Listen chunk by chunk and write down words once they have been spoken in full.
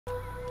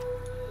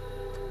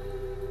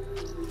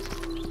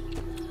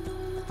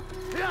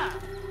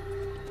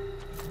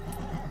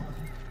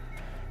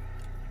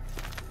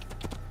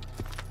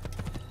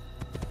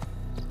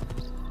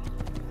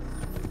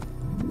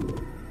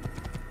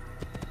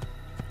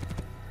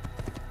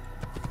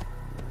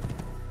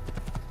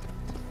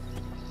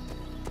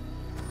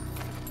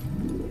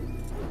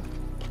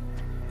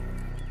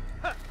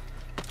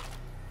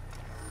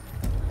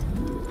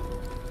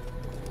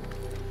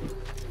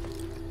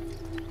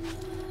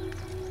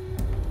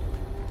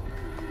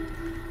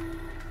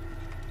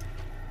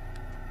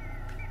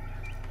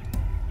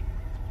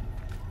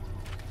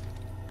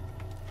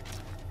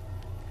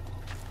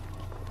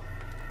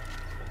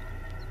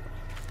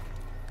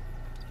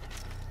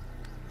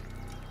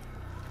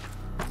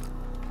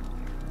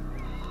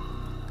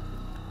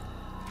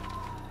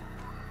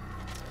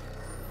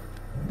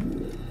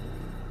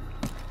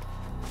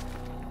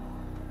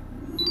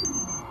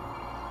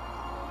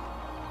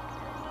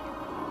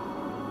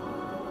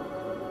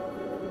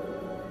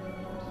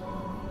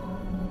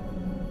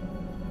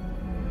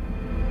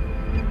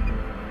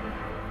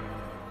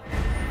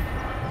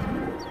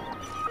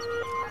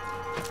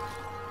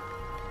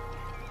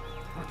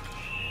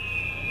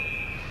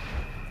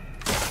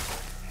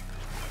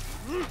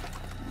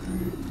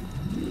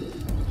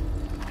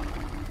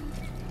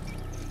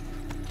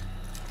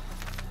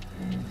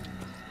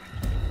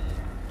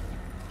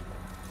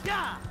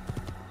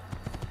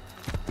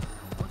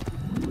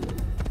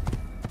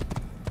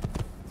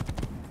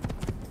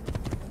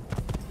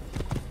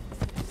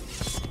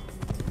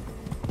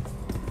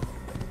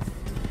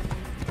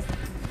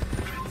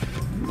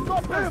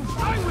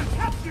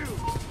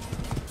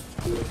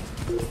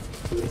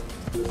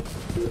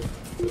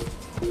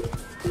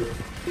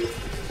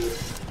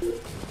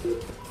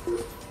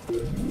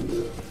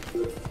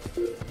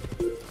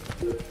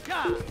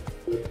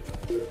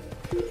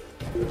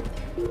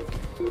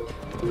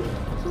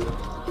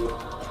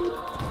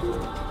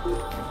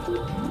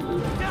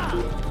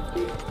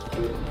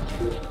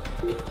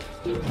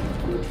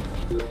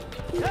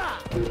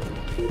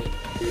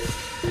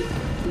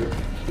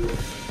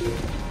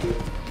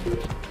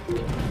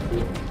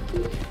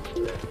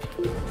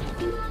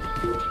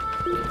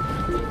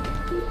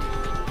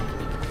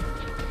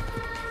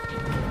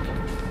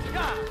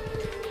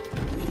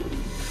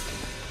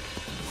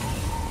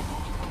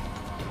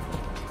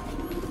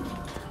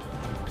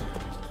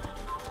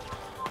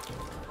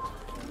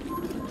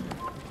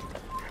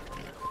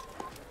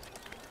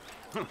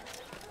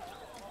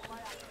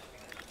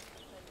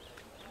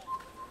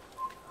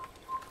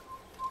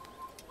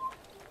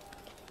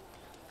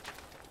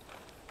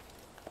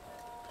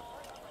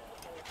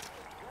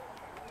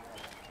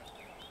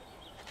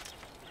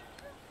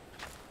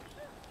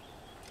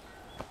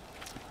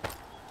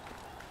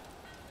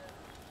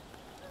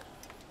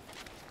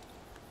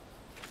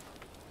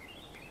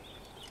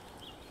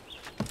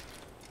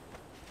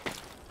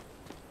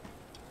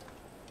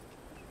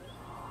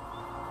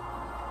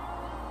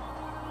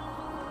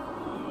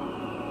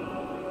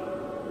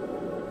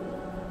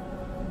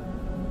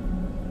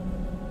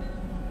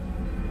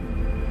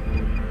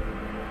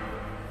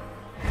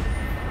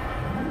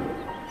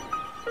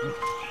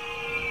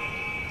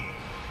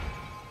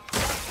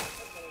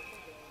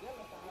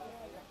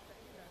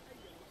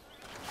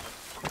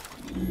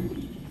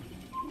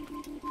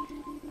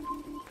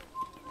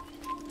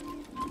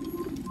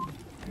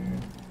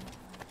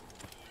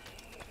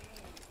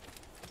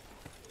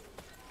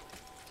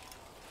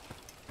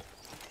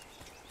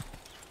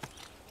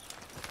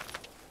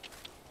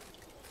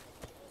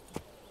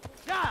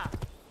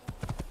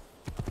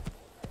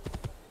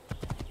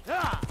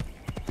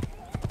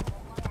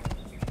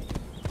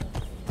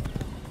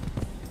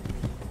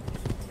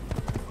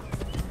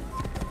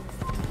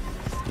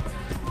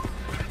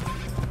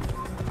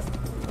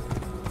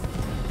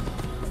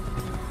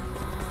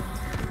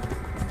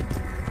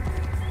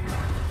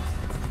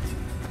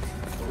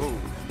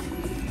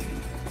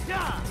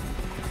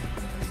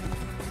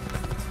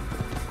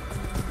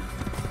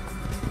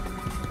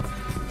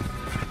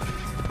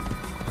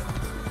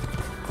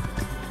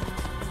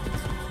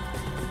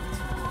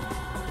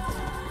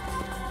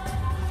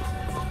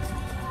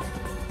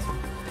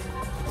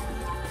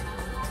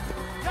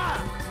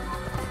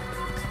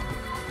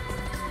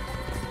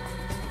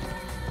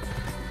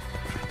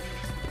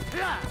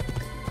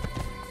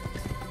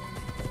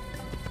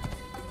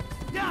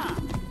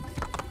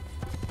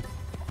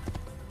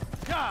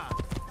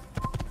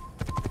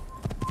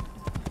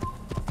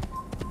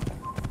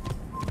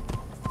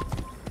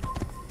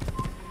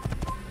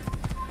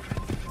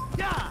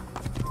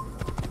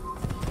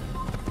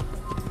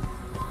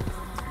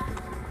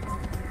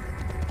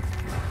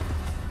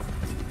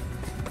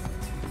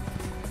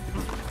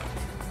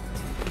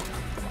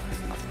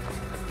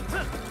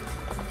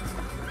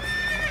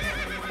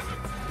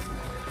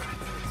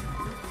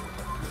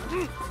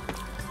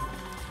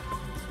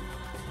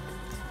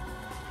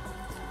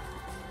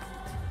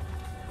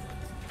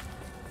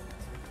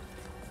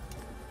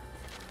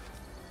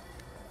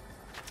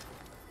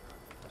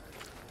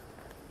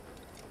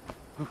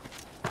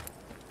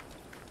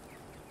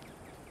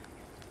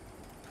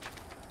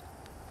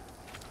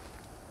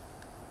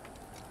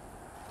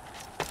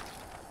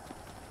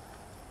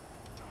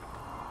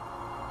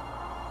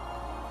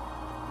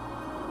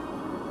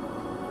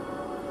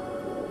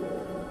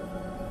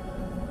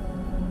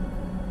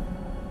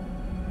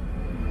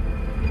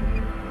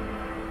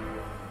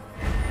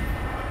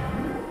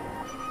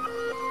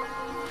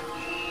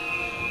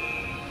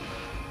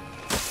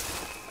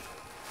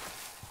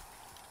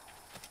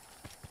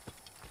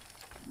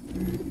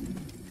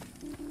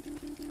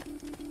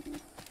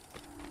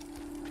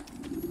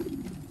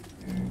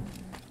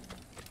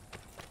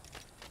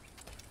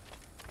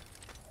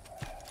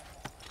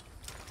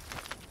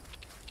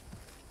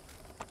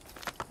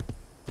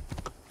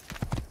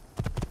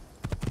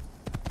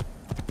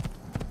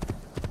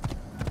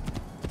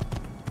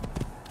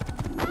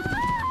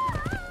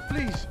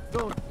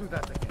Don't do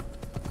that again.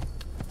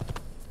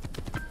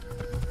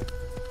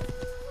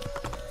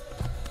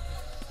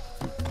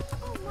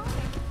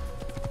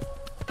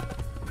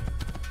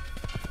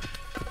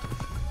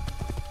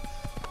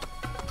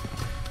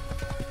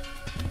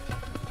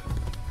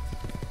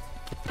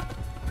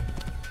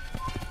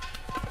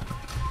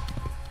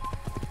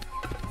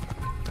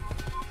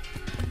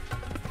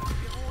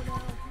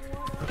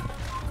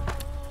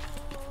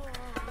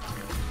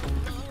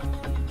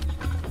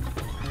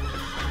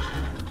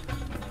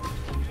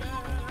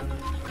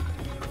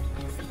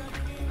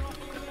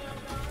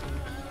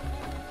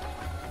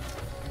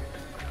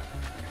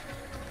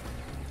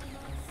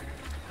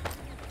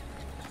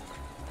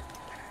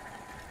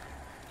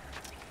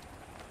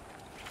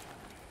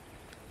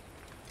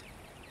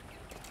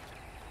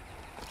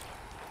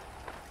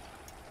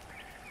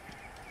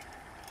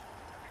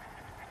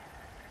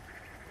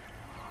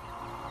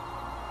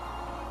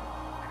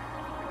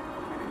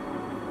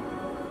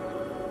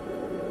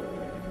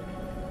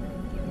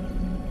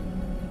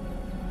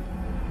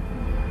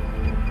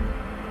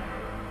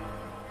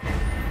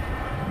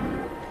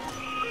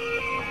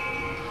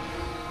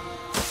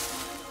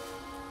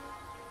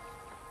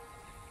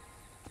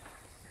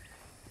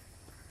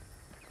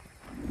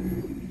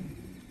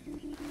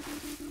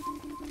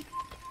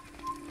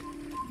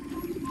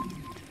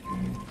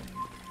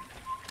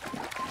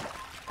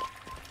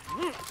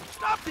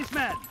 Stop this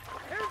man!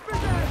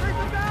 Infidel, bring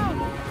him down!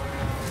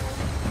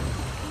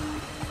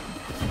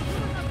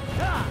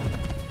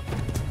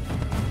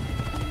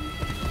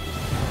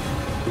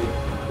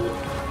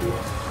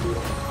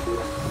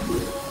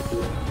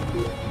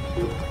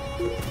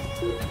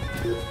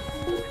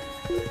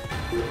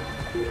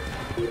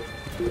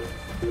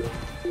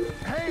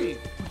 Hey!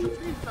 Would you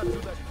please not do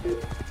that again?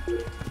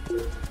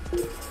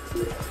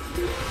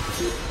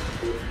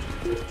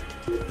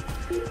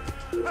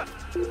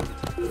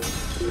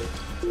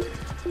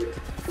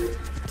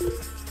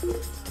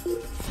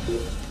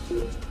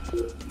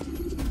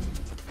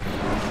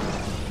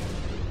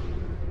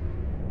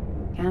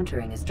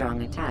 Countering a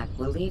strong attack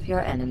will leave your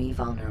enemy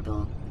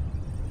vulnerable.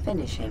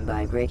 Finish him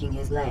by breaking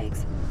his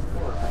legs.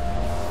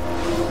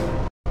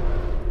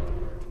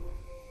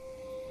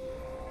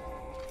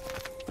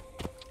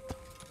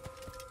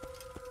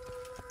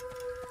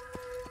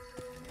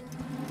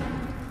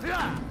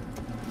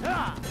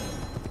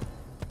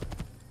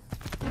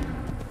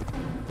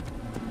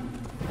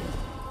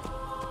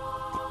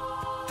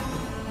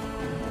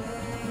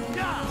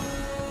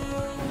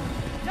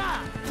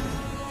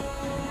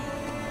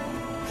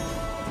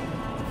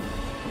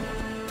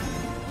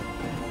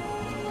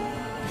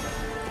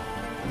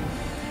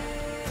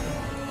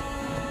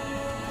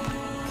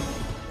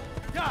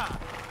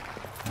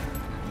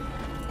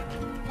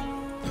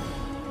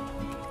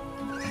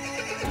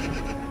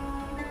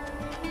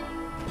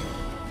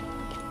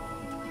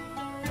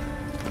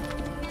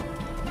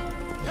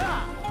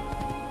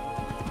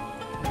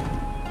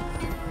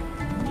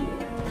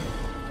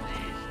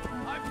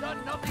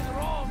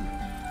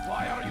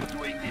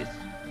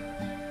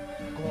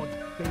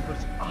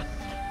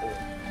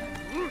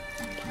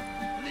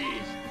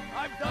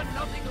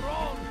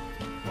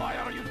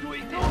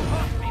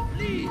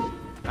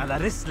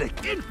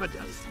 Alarislik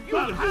infidels! You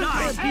will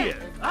die here!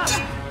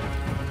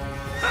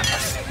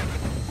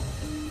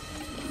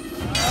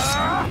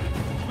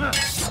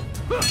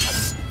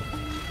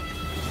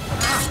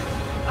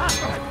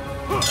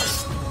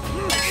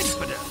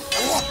 Infidels!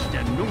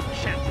 Stand no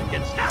chance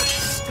against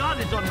us! God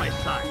is on my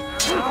side!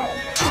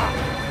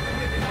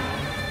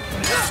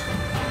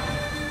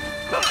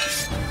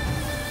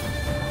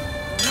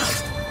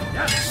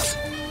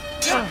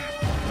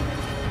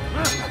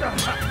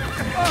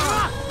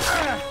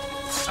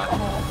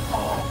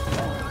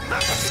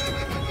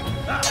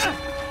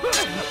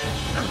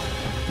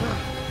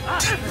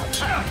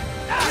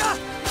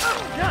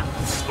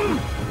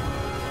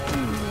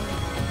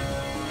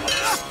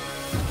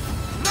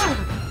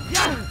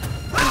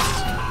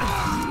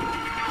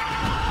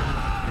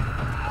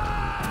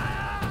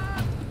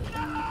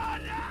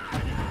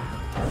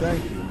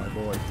 Thank you, my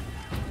boy.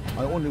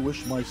 I only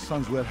wish my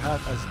sons were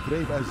half as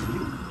brave as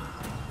you.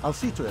 I'll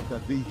see to it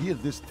that they hear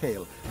this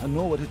tale and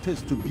know what it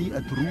is to be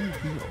a true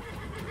hero.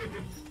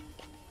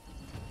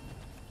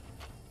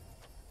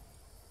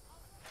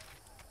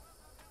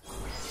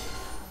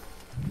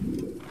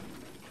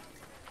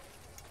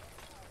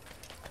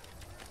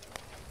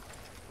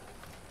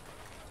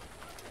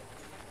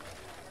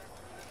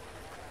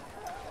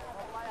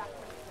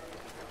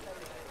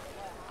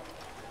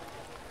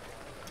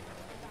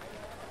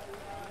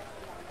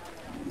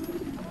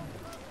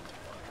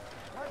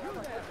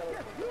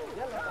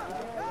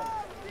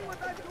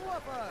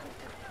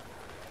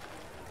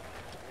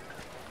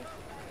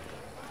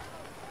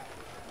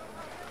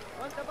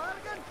 Want a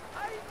bargain?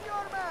 I'm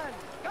your man!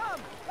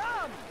 Come,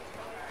 come!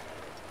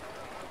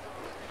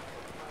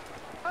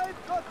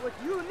 I've got what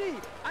you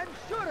need. I'm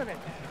sure of it.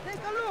 Take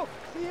a look.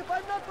 See if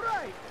I'm not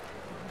right.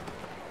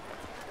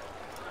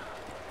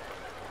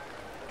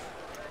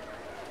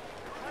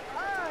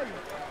 Aye,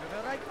 to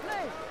the right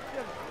place.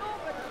 There's no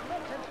better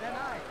merchant than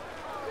I.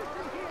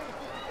 Listen here.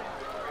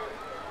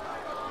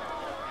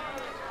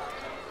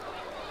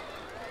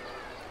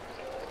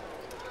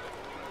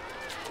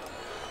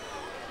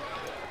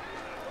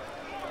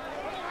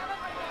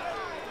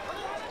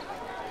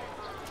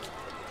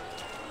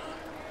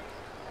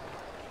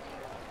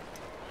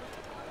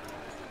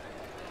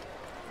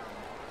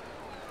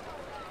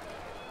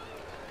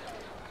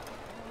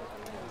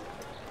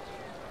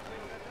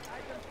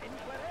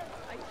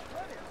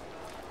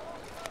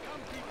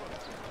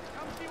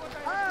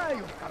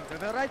 To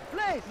the right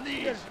place.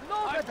 Please, there's no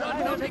I've better done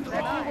nothing than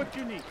wrong. I. What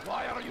you need?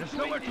 Why are you There's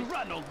nowhere to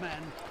run, old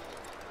man.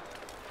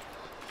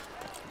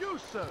 You,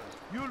 sir,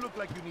 you look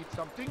like you need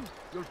something.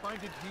 You'll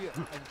find it here,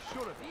 I'm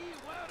sure of it. Be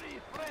wary,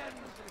 friends.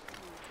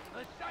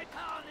 The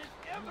shaitan is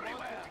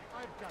everywhere.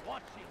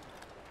 Watching,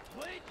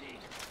 waiting.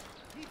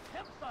 He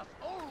tempts us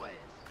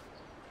always.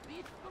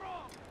 Be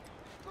strong,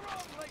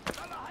 strong like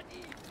Salah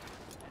Hadid,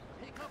 and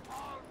take up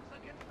arms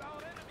against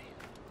our enemies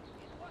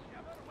in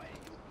whatever way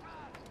you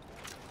can.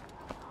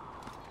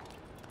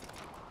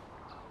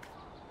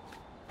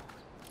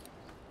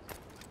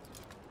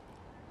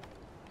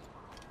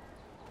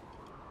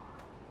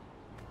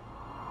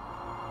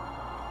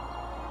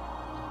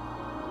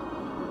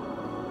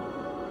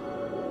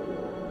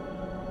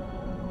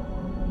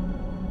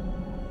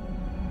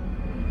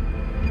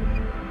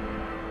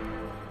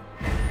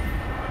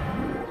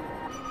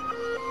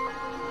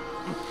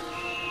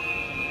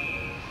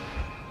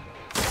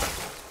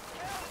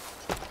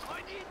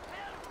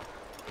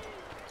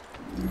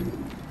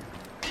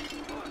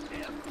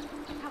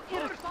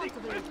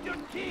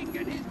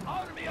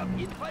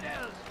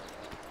 infidels!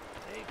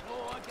 They go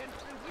against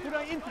the will Could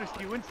I interest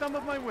you in some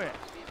of my wares?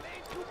 be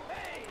made to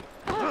pay!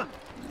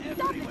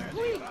 Stop Everywhere it, they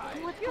please!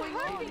 ride, You're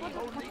hurting the me!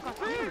 only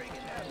suffering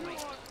in their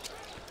reach.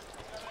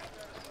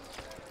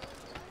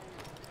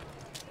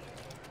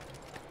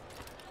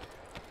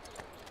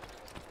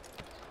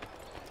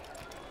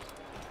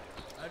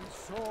 And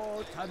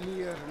so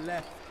Tamir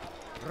left,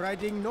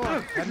 riding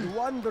north and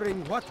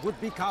wondering what would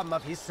become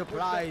of his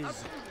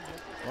supplies.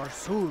 For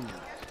soon,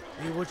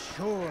 he would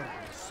surely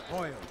be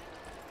spoiled.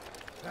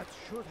 That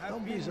should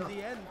have been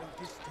the end of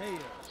his tale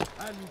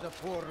and the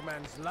poor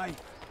man's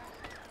life.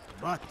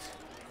 But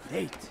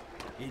fate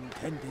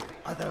intended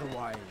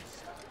otherwise.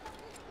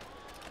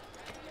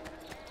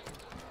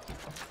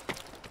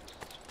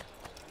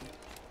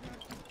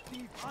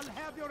 I'll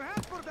have your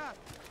hand for that!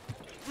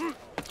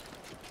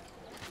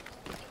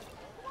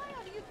 Why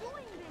are you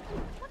doing this?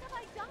 What have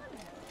I done?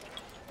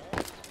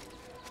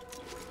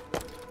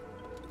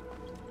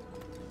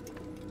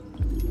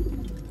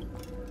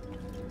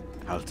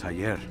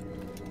 Altair,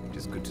 it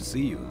is good to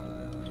see you,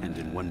 and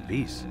in one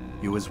piece.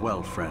 You as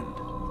well, friend.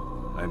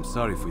 I am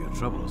sorry for your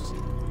troubles.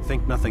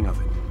 Think nothing of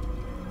it.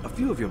 A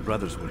few of your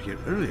brothers were here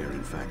earlier,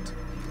 in fact.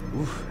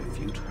 Oof, if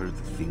you'd heard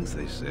the things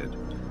they said,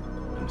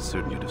 I'm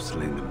certain you'd have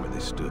slain them where they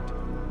stood.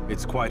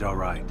 It's quite all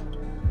right.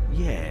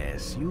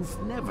 Yes, you've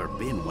never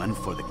been one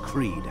for the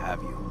creed,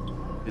 have you?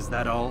 Is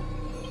that all?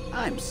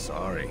 I'm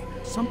sorry.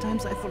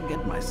 Sometimes I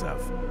forget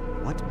myself.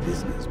 What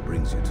business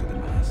brings you to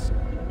Damascus?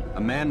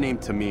 A man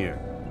named Tamir.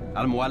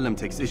 Al-Muallim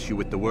takes issue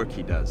with the work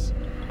he does.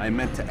 I am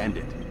meant to end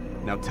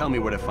it. Now tell me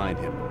where to find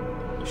him.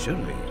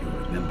 Surely you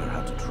remember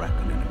how to track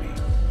an enemy.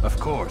 Of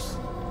course.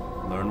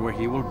 Learn where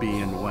he will be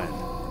and when.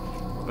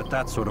 But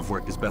that sort of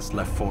work is best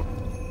left for...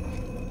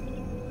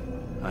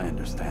 I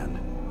understand.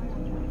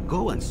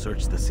 Go and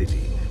search the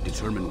city,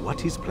 determine what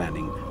he's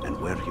planning and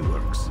where he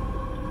works.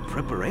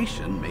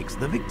 Preparation makes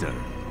the victor.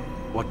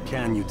 What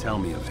can you tell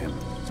me of him?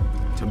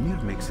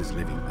 Tamir makes his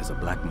living as a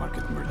black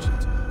market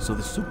merchant, so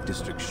the souk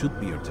district should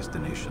be your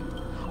destination.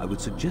 I would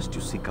suggest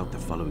you seek out the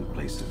following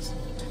places.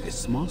 A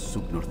small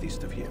souk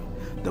northeast of here,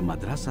 the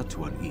madrasa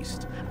to our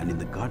east, and in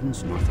the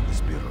gardens north of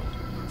this bureau.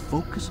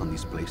 Focus on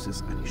these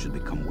places and he should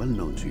become well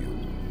known to you.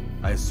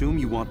 I assume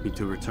you want me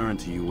to return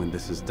to you when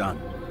this is done.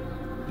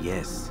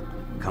 Yes.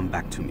 Come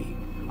back to me.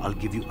 I'll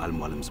give you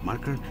Al-Muallim's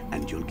marker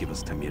and you'll give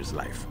us Tamir's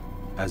life.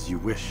 As you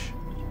wish.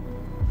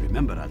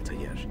 Remember,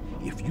 Altair,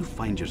 if you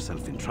find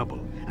yourself in trouble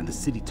and the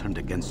city turned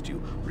against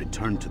you,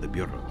 return to the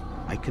bureau.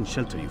 I can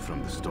shelter you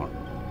from the storm.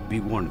 Be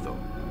warned though,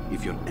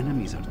 if your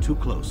enemies are too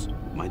close,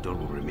 my door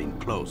will remain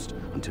closed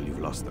until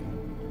you've lost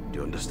them. Do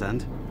you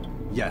understand?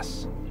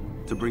 Yes.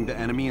 To bring the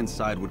enemy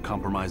inside would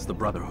compromise the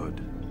Brotherhood.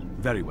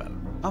 Very well.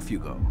 Off you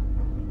go.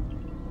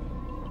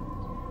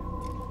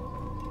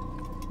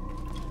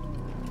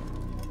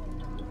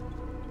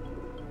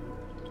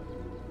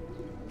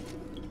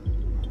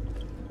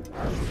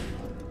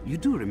 You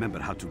do remember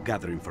how to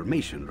gather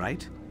information,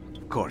 right?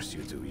 Of course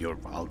you do. You're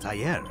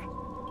Altair.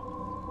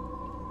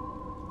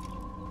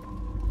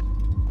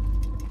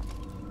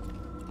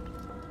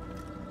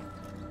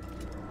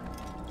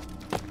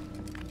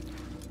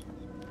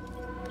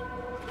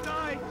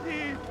 Die,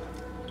 thief!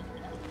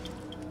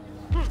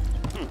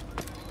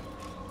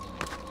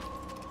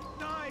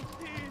 Die,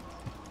 thief!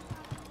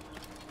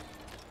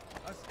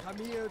 As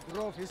Tamir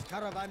drove his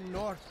caravan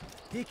north,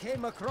 he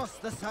came across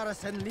the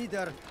Saracen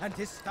leader and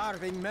his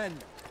starving men.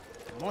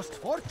 Most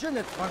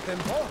fortunate for them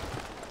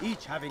both,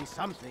 each having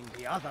something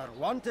the other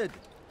wanted.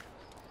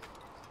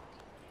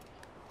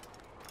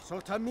 So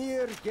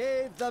Tamir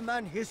gave the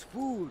man his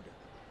food,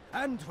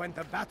 and when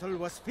the battle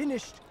was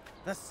finished,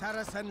 the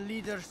Saracen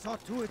leader saw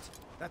to it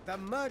that the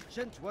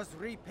merchant was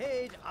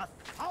repaid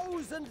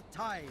 1,000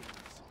 times.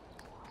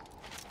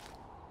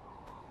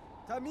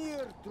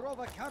 Tamir drove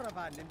a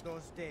caravan in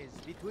those days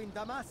between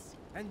Damascus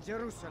and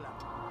Jerusalem,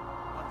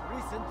 but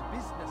recent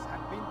business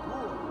had been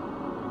poor.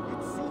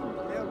 It seemed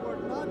there were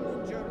none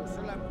in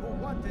Jerusalem who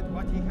wanted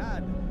what he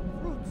had,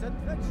 fruits and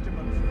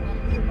vegetables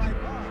from nearby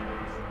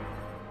farms.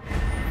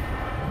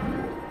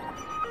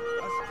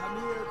 As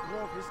Tamir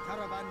drove his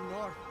caravan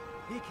north,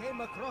 he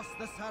came across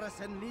the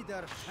Saracen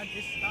leader and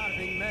his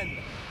starving men.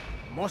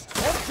 Most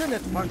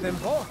fortunate for them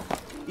both,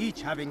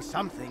 each having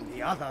something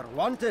the other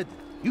wanted.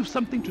 You've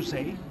something to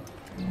say?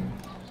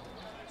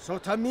 So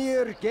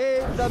Tamir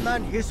gave the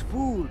man his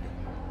food,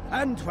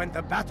 and when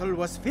the battle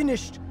was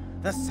finished,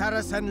 the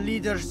Saracen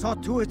leader saw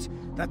to it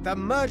that the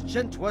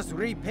merchant was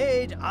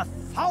repaid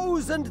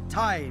 1,000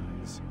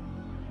 times.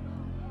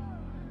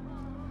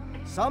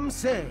 Some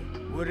say,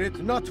 were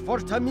it not for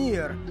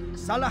Tamir,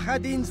 Salah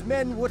ad-Din's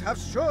men would have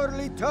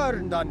surely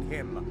turned on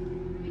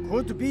him.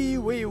 Could be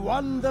we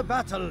won the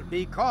battle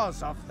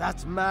because of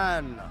that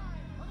man.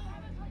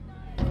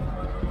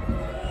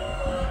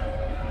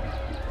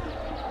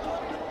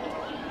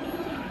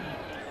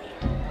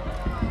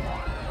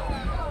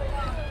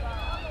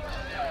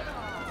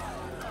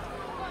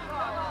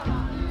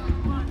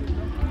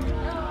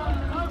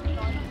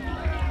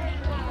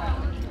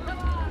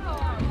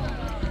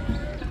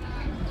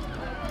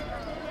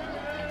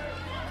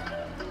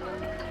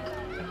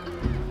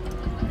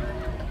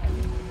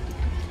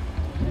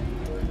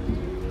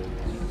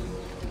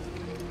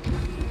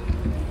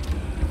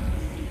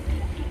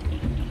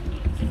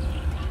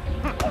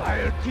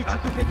 teach you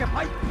to pick a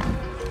fight.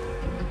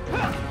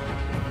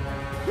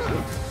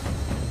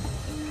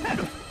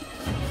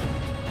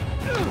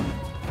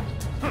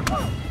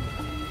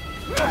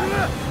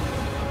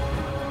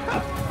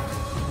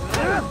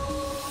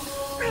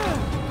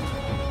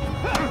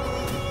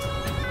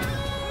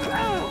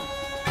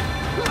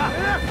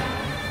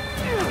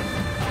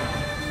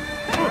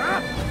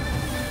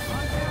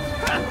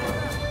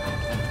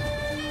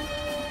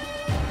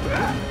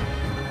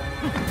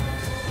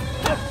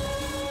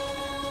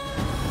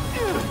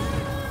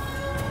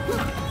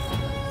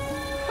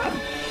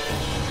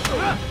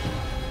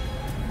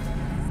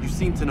 You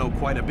seem to know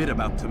quite a bit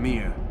about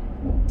Tamir.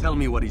 Tell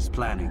me what he's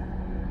planning.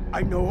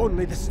 I know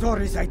only the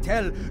stories I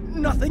tell,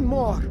 nothing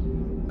more.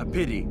 A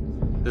pity.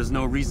 There's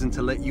no reason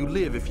to let you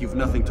live if you've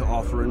nothing to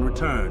offer in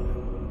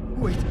return.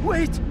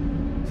 Wait!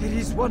 There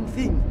is one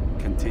thing.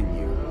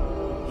 Continue.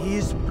 He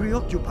is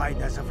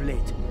preoccupied as of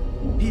late.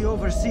 He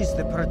oversees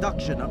the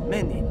production of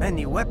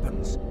many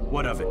weapons.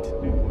 What of it?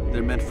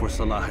 They're meant for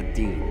Salah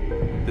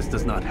ad-Din. This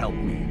does not help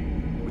me,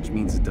 which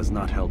means it does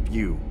not help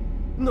you.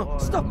 No,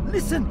 stop,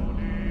 listen!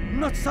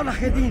 Not Salah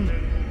ad-Din.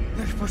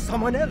 They're for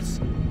someone else.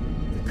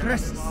 The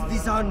crests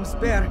these arms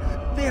bear,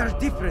 they are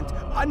different,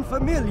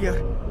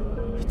 unfamiliar.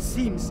 It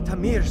seems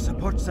Tamir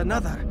supports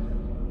another,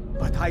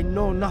 but I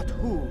know not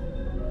who.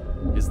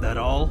 Is that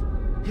all?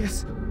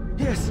 Yes.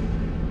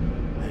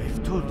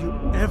 I've told you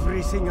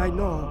everything I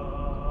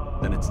know.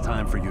 Then it's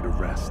time for you to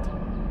rest.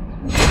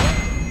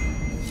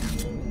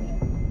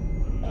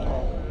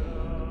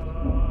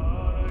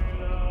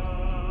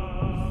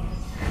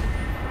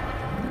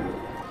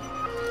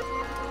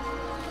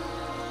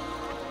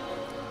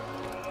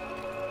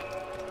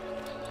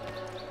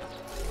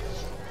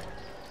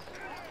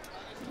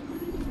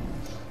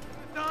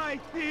 Die,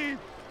 thief!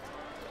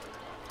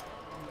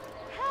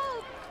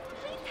 Help!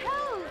 Please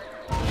help!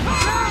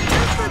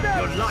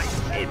 Your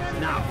life ends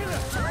now!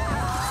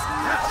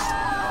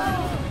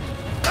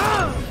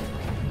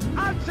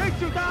 I'll chase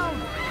you down!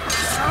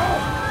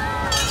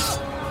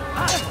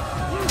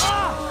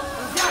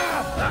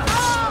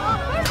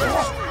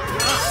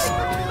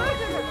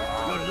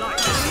 Your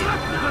life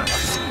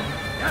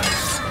ends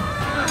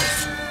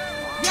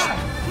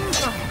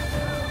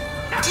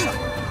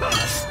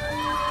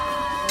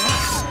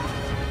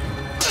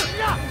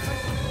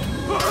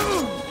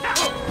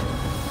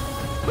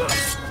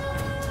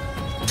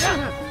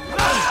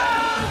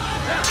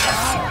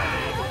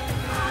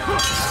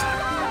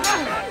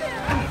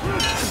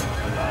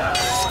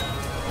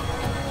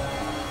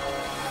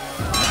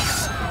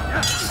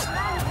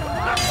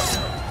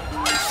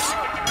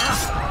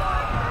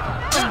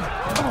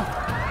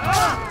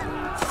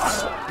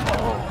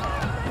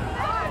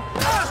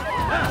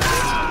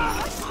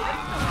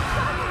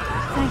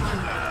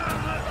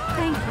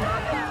Thank you.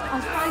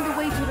 I'll find a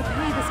way to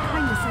repay this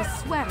kindness, I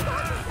swear it.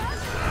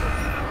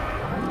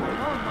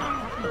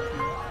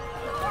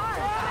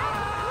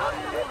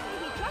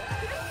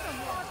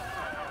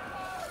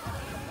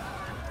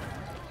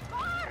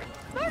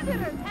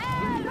 Murderers!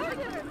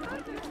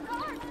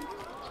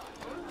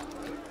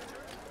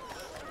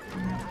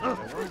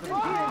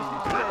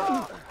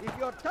 If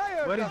you're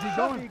tired Where is of he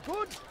shoddy going?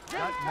 goods,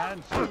 That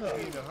man seems to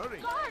be in a hurry.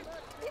 Guard!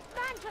 This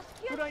man just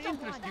killed Could I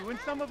interest you in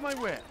some of my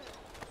wares?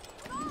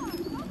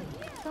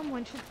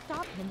 Someone should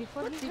stop him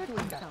before he hurts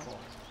himself.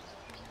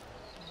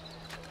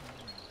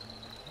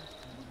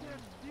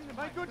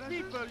 My good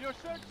people, your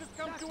search has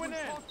come to an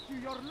end.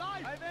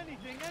 I've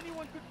anything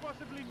anyone could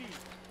possibly need.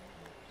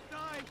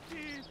 Die,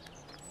 thief!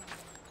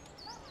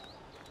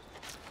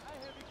 I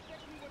have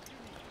exactly what you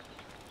need.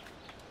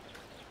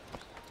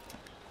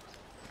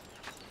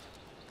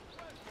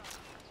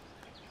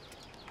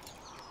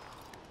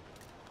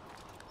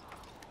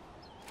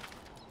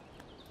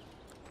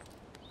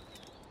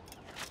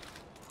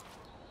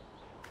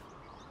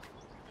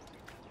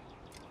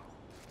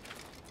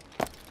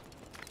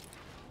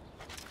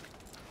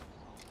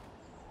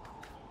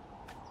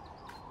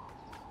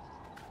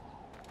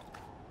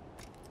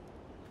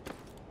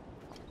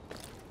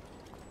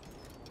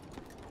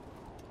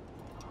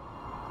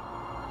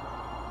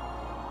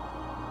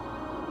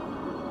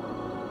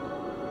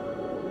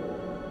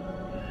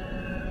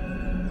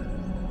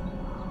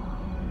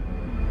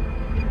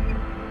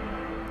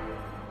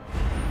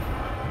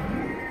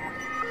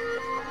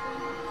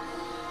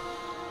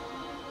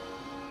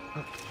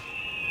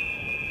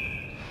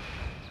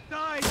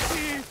 Die,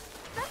 thief!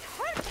 That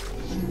hurts!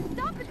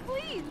 Stop it,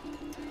 please!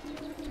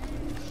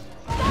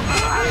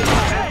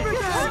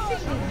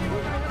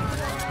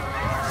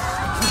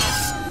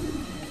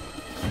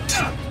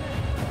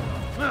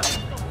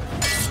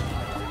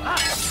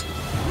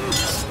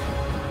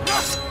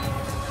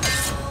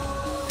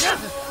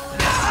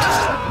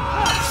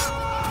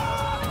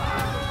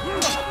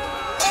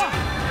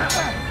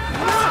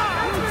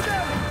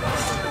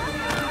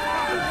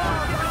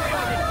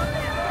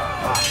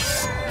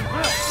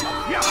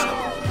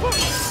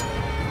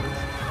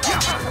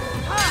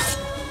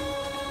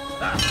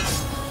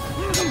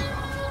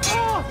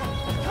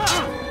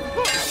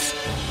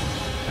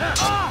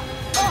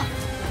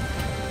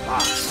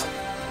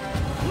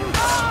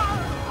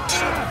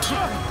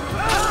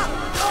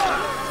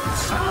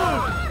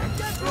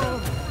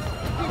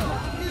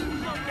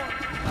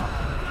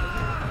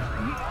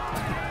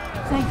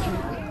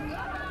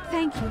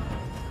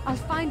 I'll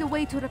find a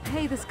way to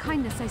repay this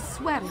kindness, I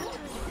swear it.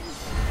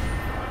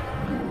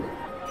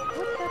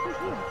 What's happened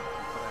here?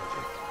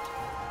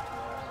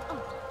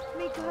 Oh,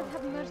 may God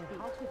have mercy.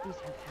 How could this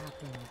have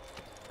happened?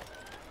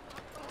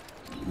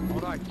 All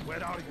right,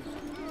 where are you?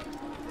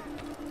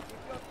 If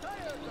you're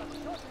tired of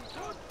shopping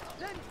goods,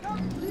 then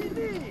come see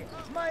me.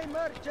 My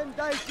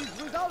merchandise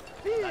is without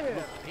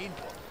fear.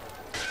 Painful.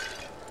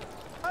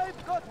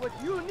 I've got what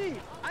you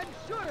need. I'm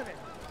sure of it.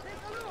 Take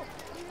a look.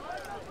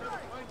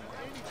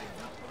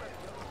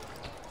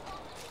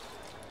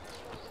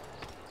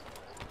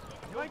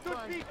 My good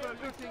people,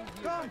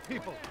 come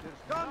people,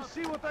 come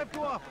see what I've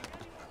to offer.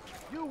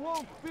 You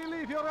won't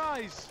believe your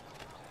eyes.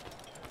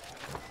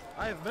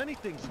 I have many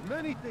things, too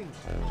many things.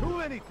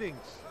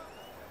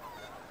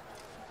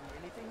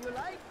 Anything you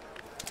like?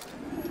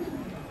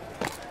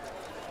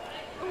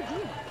 Oh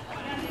dear.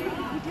 What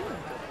are we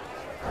doing?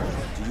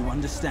 Do you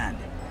understand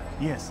it?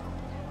 Yes.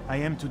 I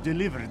am to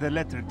deliver the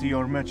letter to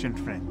your merchant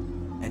friend.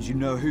 And you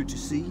know who to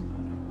see?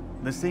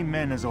 The same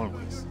man as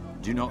always.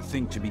 Do not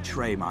think to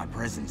betray my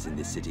presence in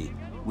this city.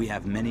 We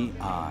have many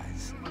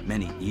eyes,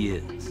 many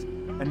ears.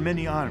 And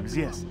many arms,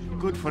 yes.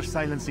 Good for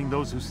silencing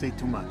those who say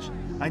too much.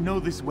 I know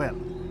this well.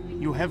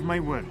 You have my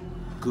word.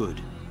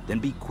 Good. Then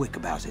be quick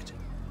about it.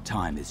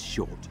 Time is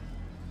short.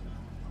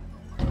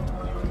 Come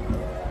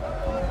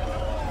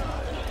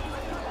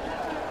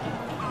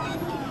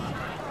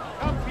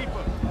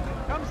people,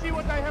 come see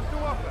what I have to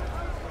offer.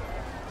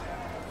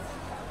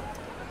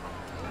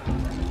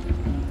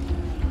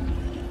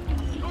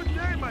 Good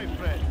day, my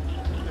friend.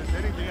 If there's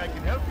anything I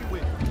can help you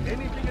with,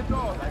 anything at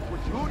all, I put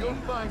you. You'll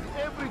find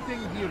everything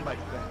here, my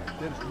friend.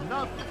 There's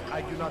nothing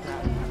I do not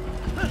have.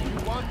 You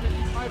want it,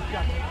 I've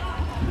got it.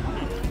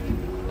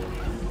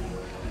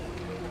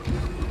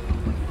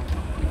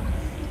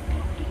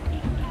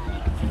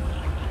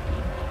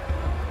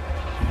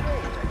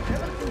 I've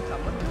never seen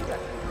someone do that.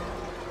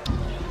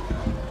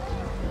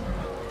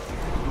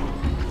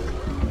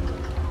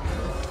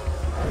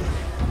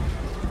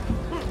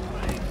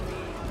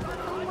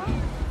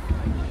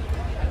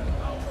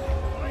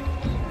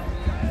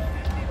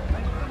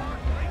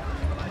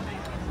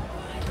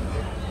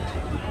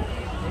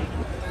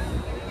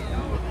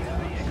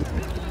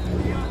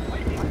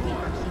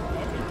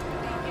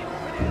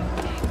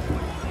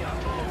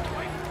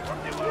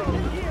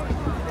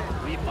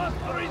 We must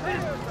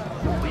resist.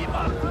 We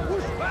must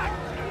push back.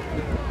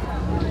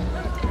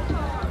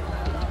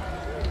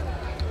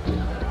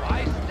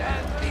 I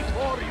stand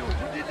before you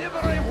to deliver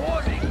a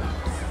warning.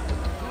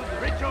 Should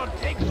Richard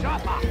take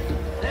Jaffa,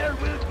 there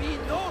will be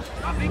no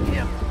stopping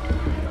him.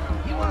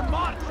 He will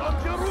march on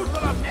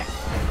Jerusalem next.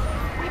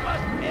 We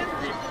must end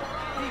this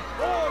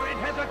before it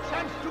has a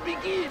chance to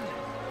begin.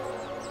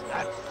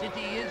 That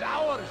city is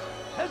ours,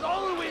 has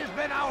always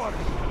been ours.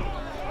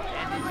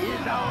 And it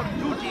is our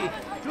duty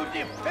to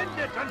defend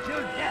it until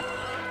death.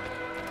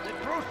 The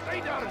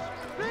Crusaders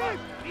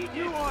must be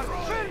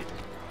destroyed.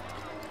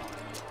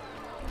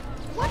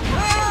 What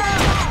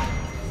happened?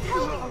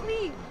 Help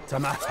me!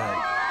 Tamir.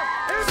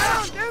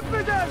 Found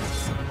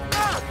evidence!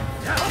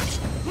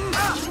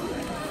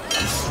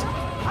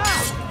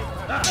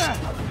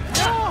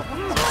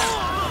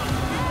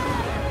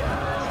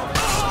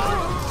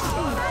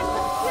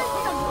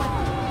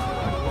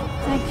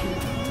 Thank you.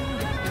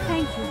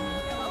 Thank you.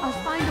 I'll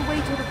find a way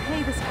to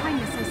repay this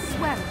kindness, I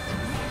swear it.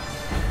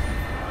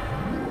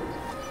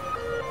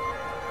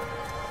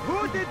 Who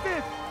did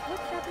this?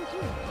 What's happened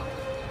here?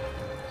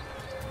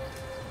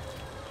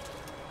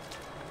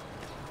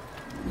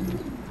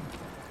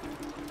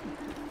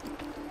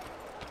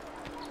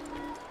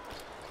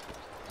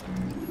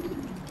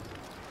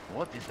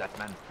 What is that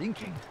man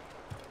thinking?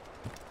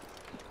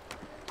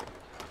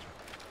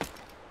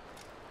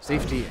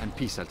 Safety and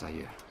peace,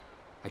 Altair.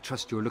 I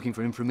trust you are looking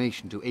for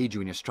information to aid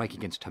you in your strike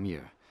against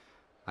Tamir.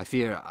 I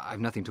fear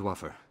I've nothing to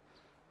offer.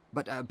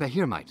 But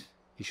Bahir might.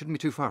 He shouldn't be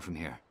too far from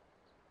here.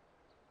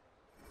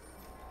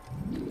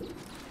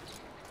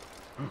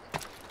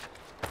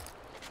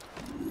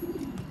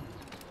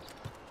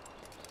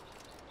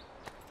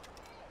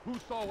 Who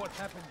saw what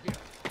happened here?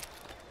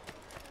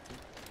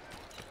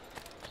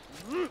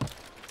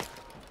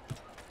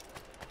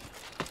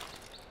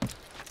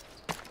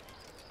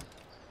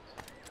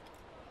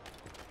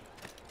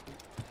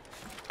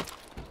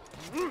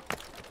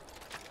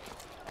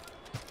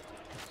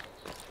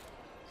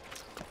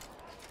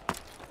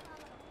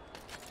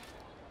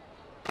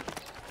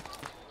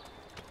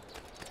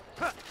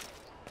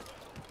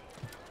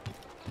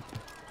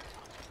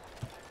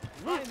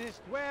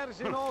 Finest wares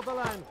in all the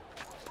land.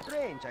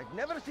 Strange, I've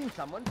never seen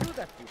someone do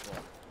that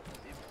before.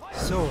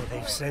 So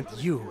they've sent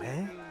you,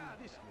 eh?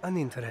 An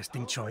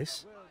interesting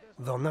choice,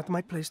 though not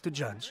my place to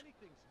judge.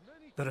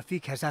 The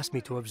Rafik has asked me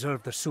to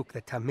observe the souk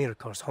that Tamir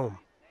calls home.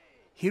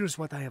 Here's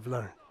what I have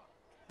learned.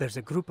 There's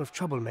a group of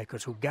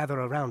troublemakers who gather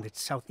around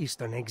its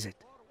southeastern exit.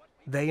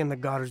 They and the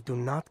guards do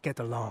not get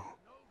along.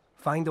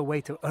 Find a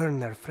way to earn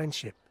their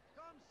friendship,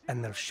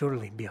 and they'll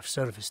surely be of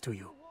service to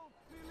you.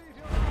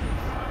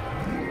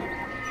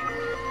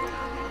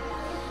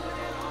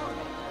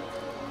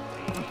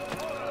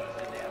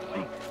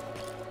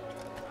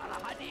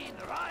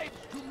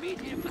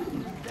 Feed him,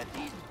 that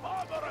these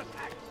barbarous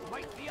acts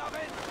might be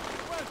avenged.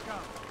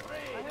 Welcome.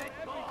 Pray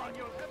that God,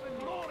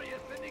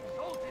 glorious and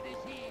exalted is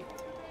he,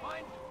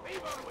 finds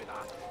favor with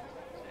us,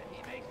 that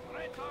he may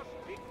grant us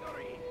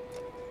victory.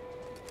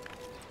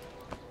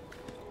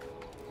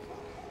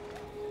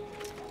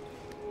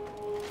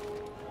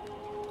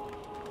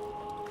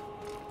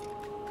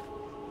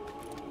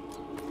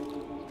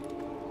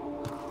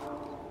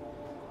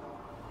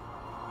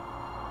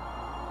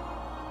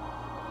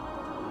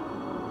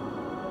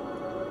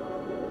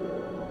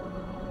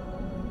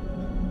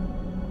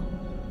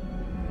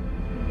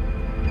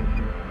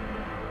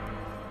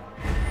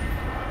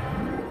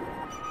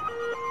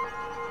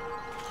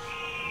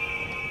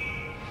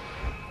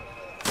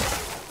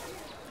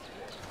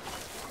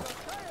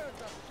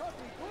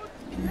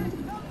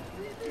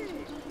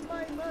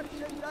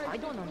 I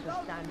don't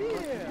understand what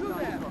he's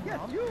trying to Yes,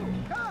 accomplish. you!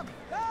 Come!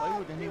 Why Come!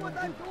 would See anyone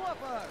what I do do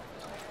offer!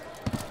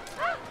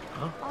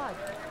 Odd.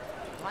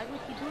 Why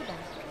would he do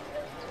that?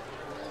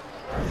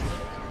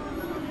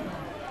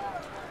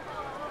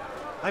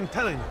 I'm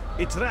telling you,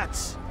 it's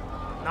rats.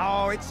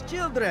 No, it's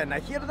children. I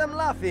hear them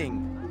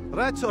laughing.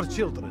 Rats or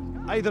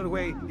children. Either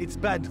way, it's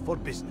bad for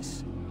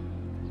business.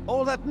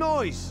 All that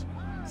noise!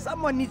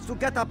 Someone needs to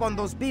get up on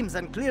those beams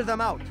and clear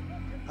them out.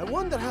 I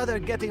wonder how they're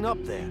getting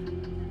up there.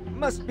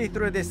 Must be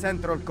through the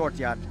central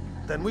courtyard.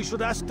 Then we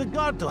should ask the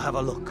guard to have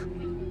a look.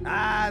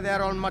 Ah,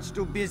 they're all much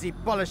too busy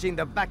polishing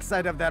the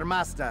backside of their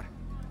master.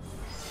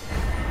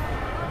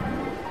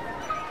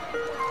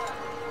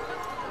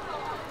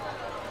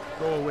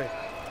 Go away.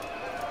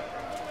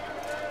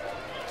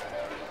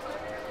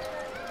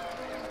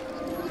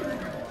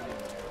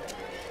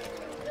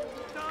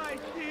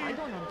 I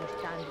don't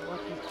understand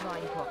what he's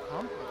trying to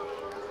accomplish.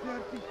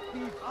 Dirty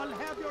thief! I'll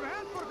have your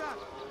hand for that!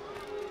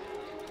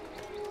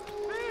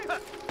 Thief!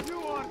 You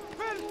are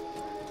filth!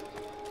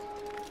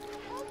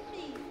 Help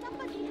me!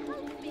 Somebody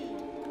help me!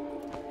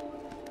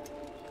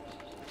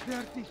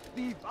 Dirty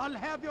thief! I'll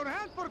have your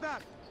hand for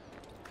that!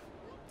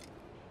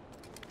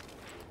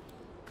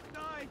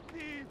 Die,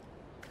 thief!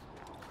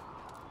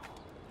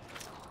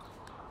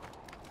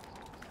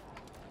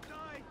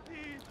 Die,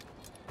 thief!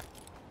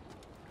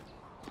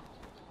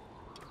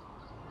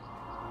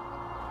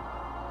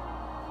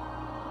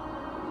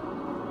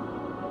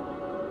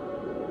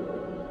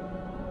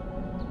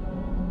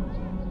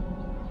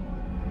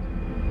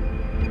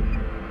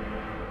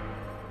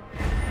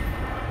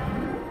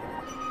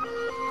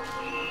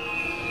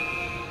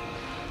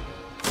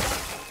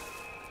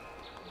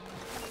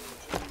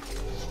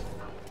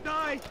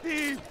 Die,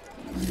 thief!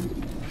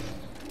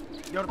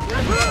 Your blood is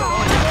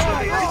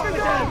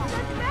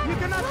You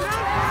cannot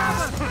drown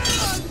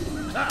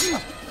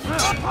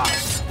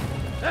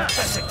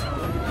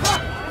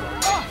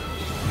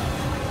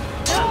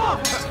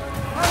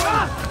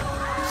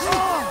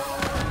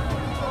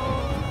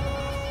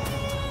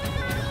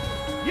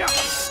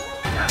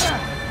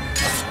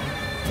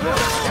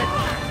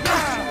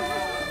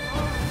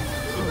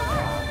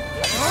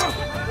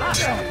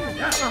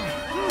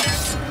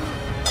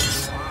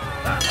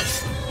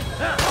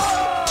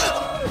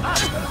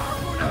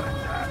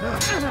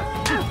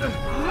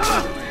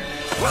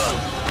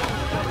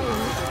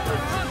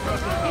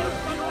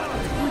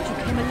You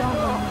came along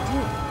when you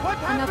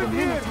did. Another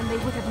minute and they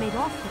would have made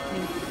off with me.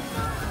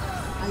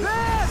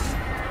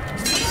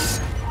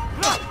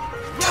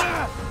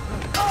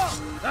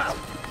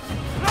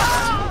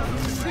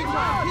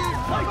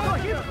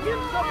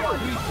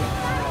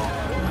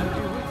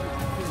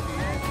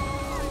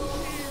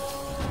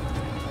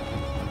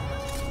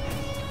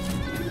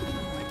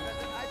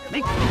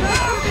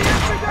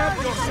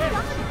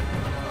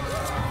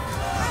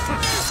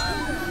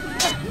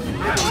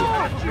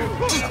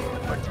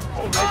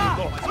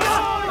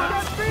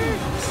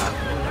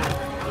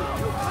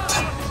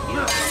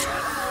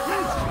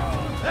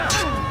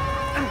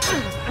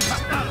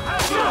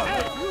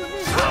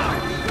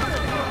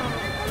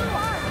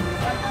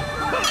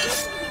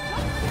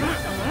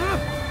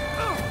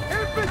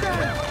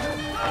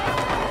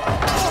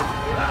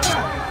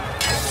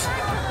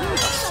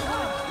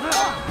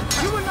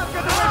 You will not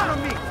get away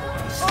from me!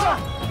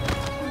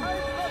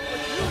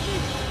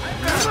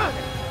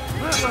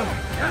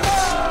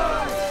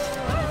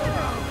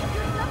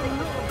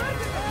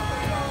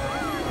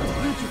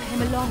 You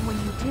came along when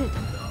you did.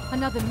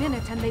 Another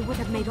minute and they would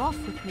have made off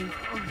with me.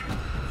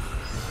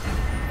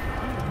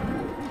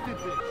 Who did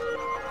this?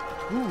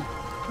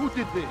 Who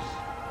did this?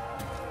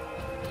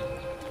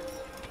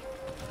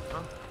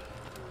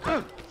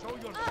 Show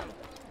yourself.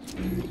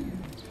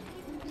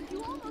 You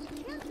almost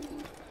killed me.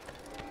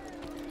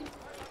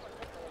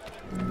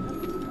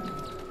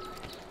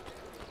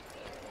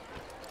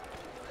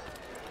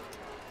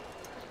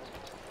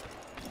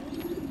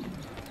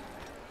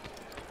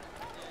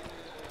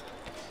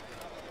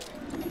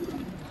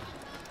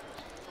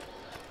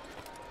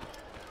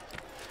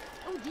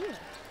 Oh dear.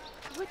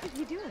 What did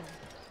you do?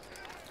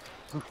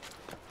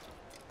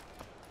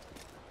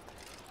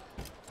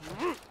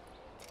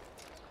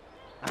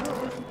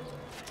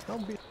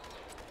 Don't be...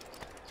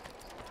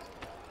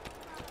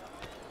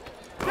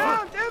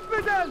 Down, infidel!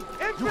 Infidels!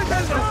 Infidels!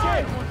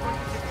 Escape!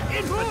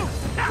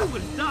 Infidels! Now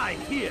will die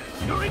here!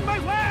 You're in my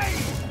way!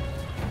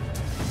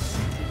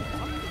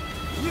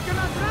 You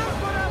cannot run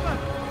forever!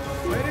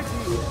 Where is he?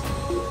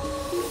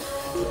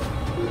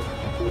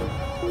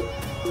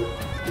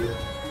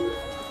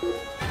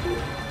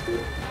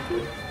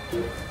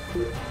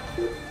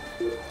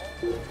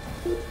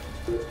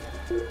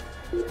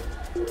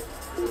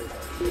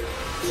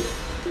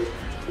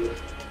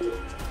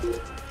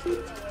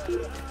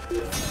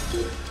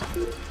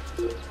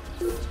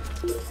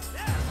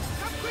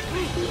 Come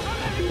quickly! Don't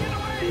let him get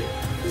away!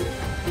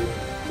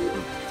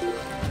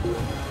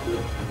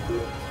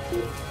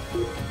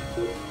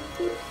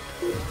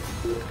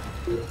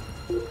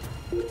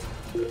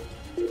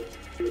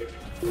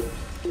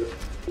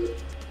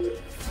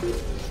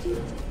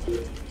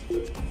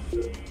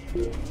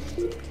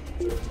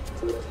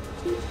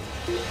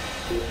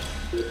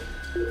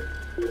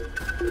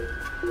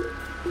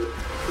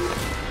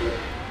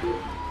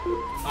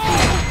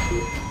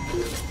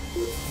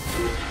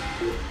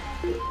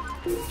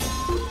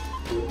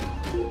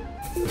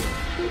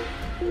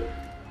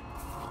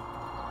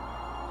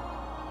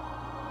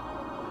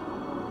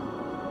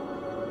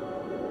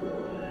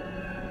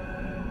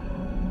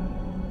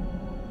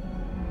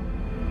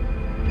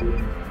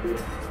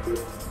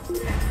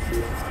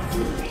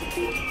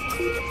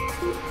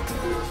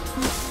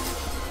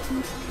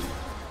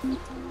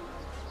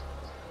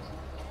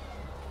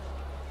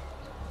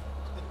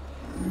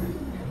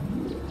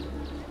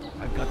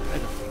 I've got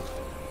better things to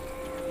do.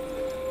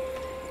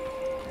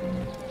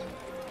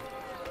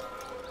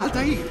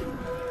 Altair!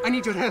 I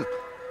need your help.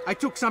 I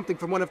took something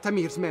from one of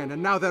Tamir's men,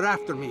 and now they're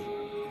after me.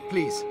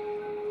 Please,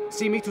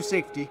 see me to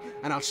safety,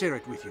 and I'll share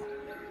it with you.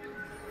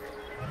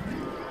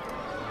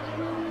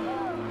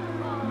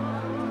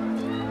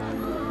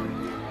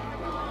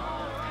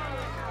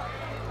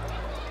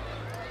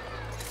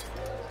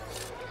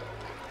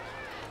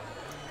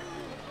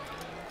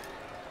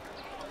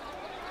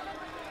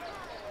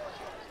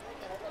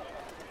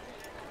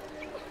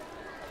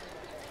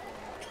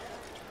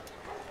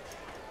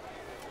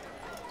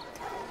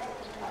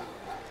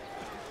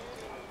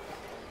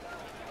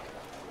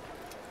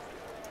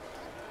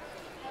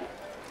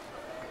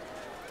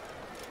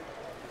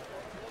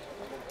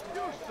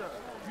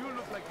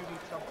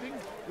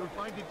 You'll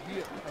find it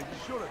here, I'm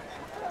sure of it.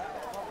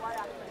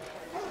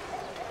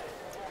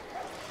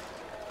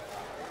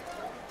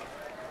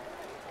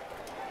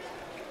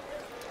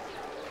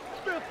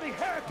 Filthy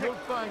heretic! You'll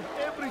find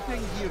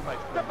everything here, my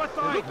friend. Step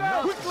aside!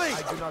 Now! Quickly!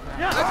 I do not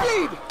have. I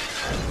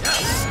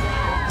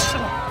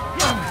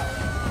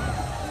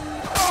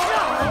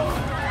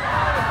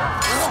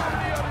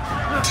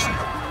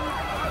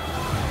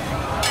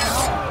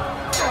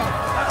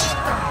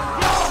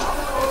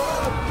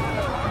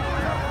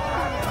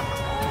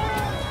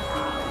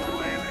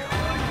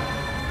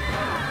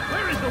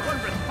Where is the one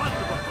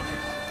responsible for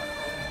this?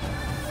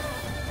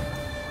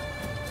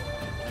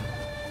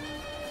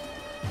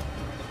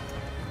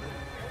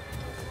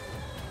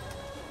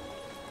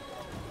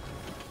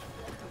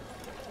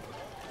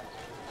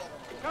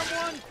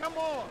 Come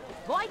on!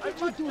 Why did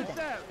you do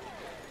that?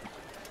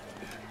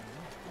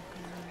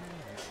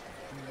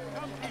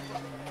 Come,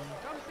 people!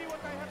 Come see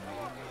what I have to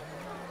offer!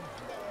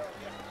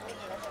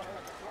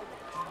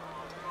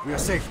 We are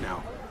safe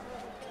now.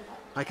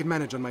 I can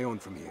manage on my own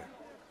from here.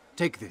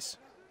 Take this.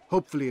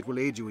 Hopefully it will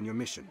aid you in your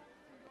mission.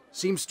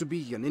 Seems to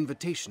be an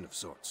invitation of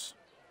sorts.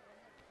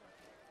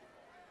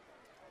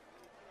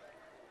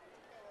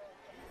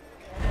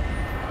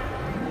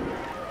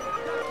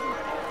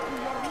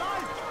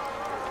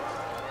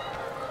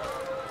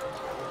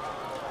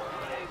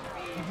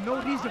 No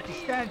reason to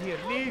stand here.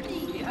 Leave.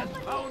 He has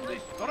found the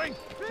strength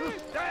to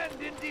stand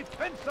in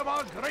defense of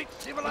our great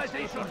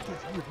civilization.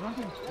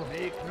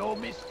 Make no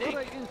mistake.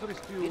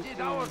 It is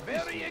our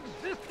very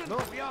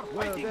existence we are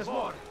fighting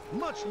for.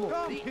 Much more.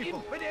 The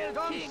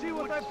infidel king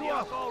would see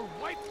us all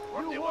wiped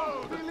from the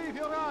world. Believe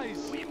your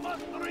eyes. We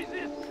must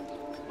resist.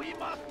 We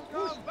must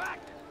push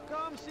back.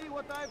 Come see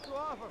what I have to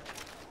offer.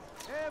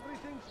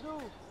 Everything's new.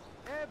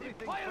 The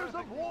fires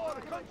of war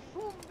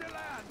consume the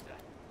land,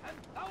 and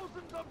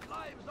thousands of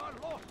lives are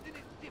lost in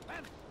its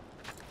defense.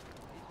 It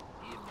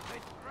seems a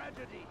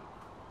tragedy,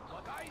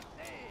 but I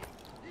say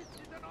this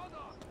is an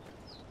honor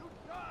to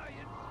die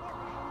in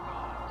service of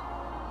God,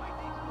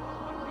 fighting for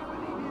what we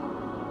believe in.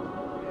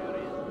 There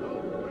is no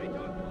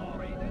greater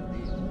glory than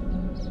this.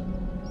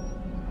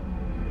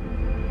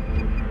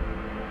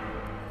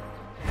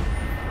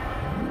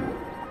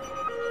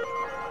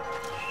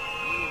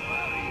 Be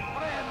wary,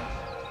 friends.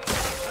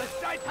 The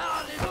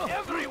Shaitan is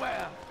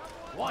everywhere.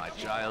 Watch,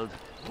 child.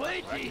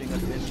 Waiting.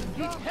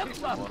 He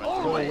tempts us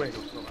always.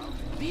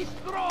 Be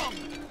strong.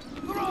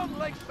 Strong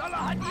like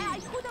Salahadin. I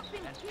could have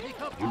been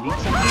pick up. You need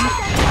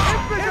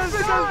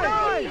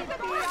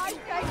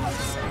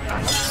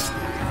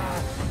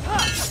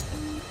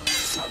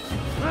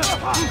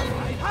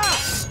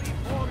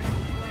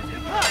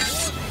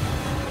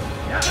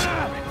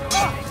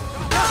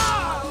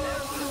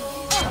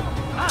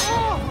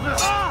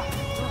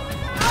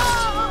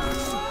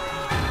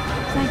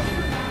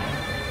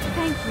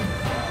Thank you.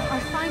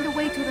 I'll find a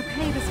way to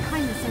repay this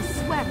kindness, I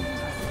swear it.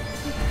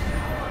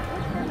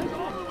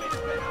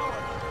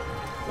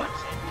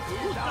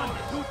 It is our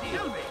duty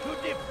to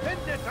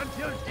defend it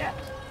until death.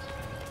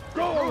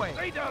 Go away.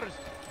 Crusaders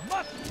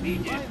must be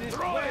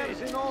destroyed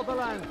in all the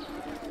land.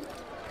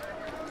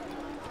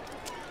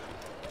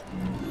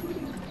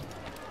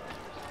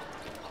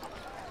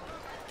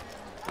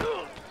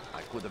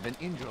 I could have been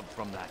injured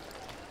from that.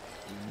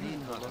 You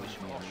need not wish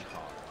me any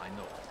harm, I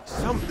know.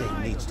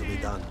 Something needs to be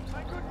done.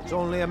 It's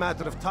only a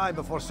matter of time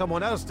before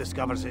someone else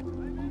discovers it.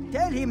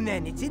 Tell him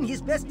then, it's in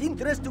his best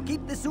interest to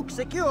keep the souk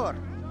secure.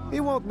 He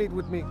won't meet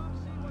with me.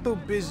 Too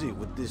busy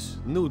with this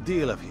new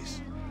deal of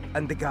his.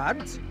 And the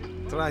guards?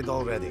 Tried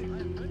already.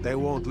 They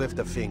won't lift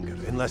a finger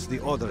unless the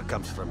order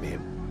comes from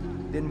him.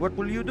 Then what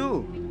will you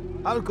do?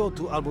 I'll go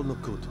to Abu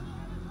Nukut.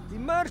 The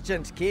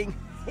merchant king?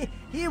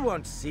 He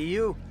won't see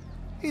you.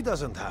 He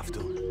doesn't have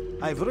to.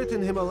 I've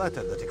written him a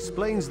letter that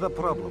explains the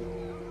problem.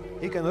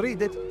 He can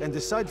read it and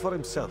decide for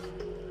himself.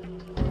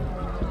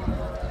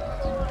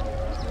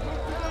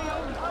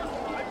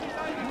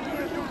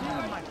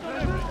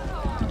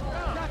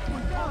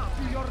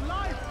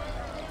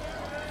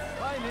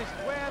 Finest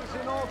wares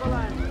in all the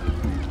land.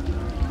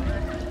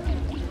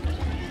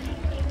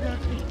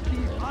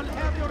 I'll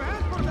have your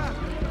hand for that.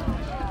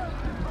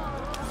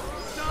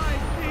 Die,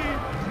 thief!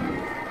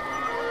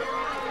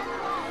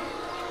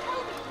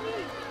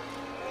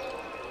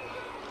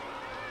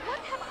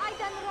 What have I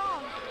done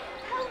wrong?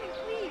 Tell me,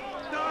 please.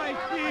 Die,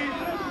 thief!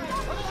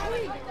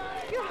 Please,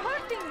 you're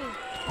hurting me.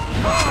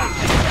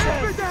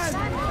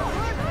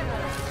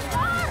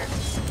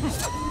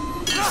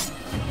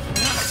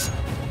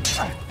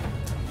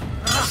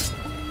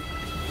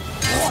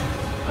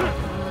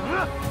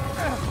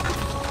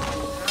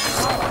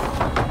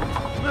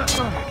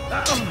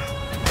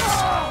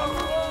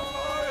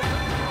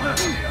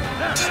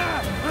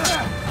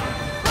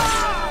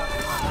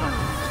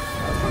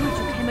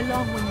 You came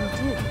along when you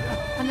did.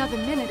 Another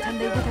minute and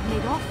they would have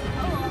made off with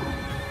you.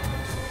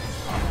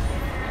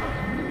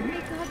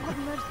 May God have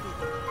mercy.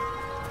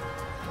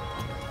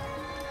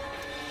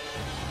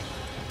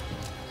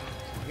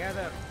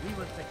 Together, we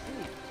will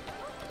succeed.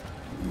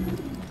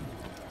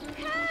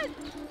 Help!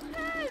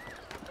 Help!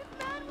 This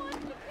man wants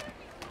to kill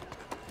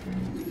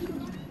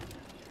me.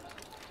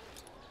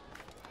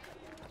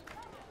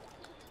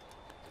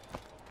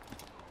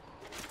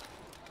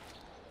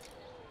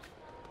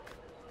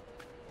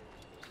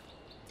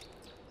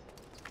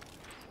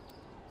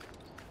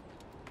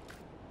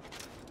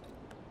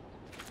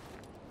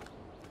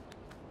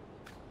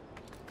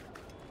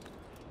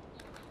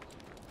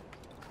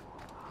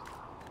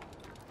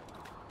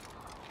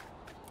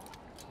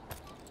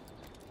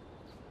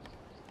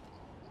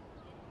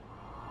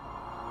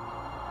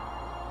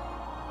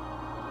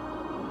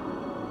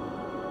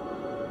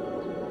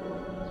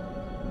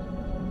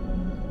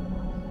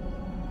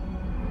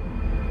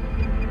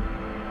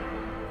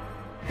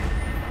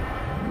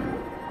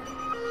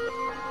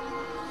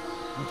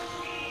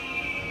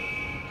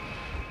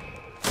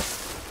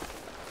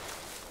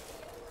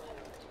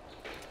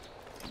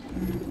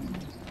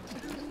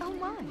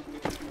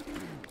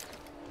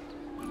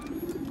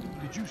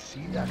 Did you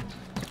see that?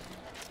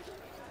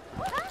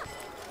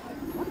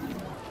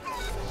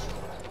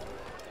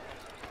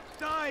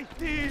 Die,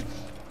 thieves!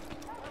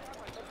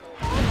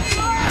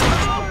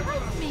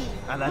 Help me!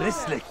 على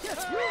رسلك!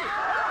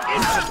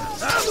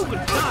 You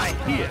will die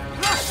here!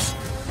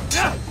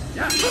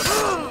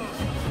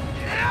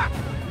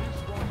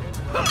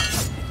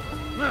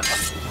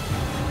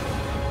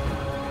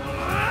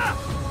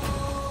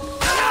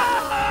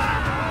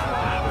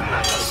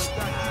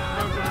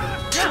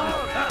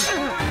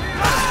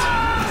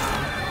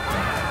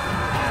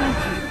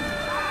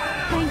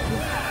 Thank you.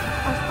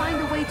 I'll find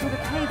a way to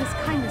repay this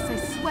kindness, I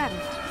swear it.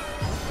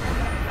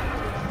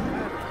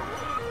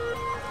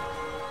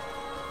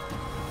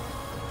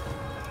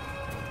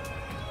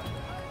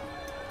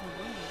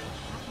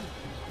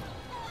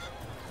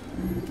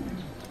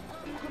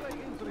 Could I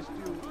interest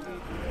you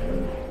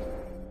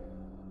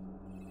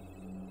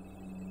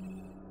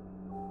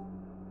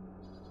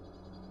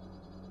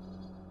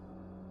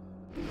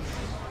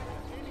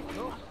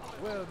No?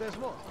 Well, there's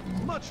more.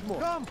 Much more.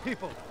 Come,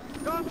 people.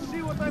 Come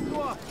see what I've to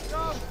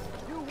offer.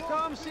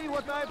 Come see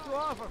what I have to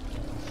offer.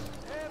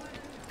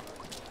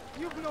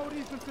 You've no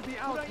reason to be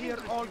out here,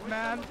 old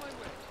man.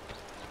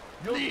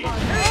 You'll find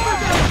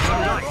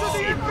back to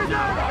the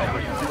infidel! Why are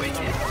you doing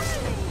this?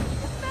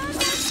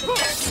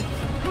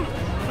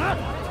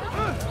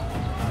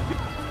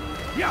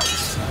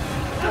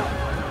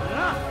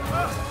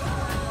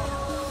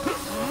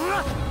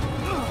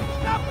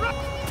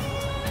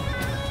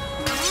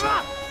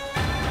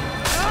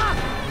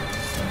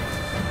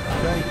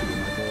 Thank you,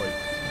 my boy.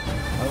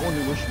 I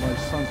only wish my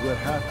sons were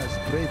half as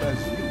brave as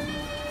you.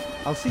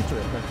 I'll see to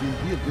it that we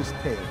hear this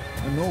tale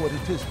and know what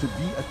it is to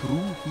be a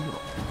true hero.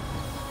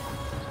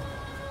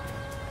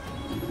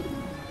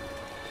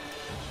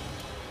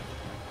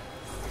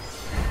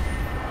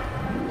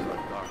 These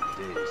are dark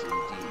days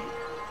indeed.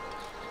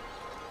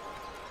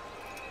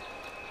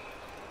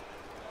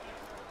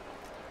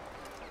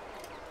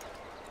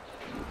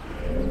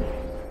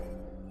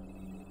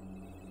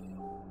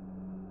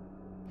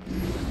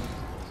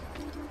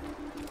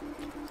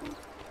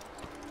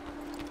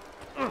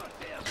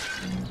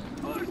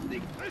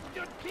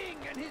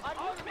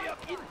 army of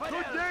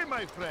infidels! Good day,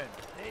 my friend.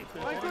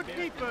 My good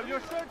people, your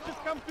search has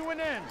come to an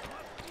end.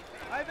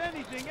 I've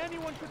anything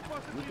anyone could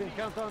possibly need. You can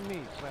count on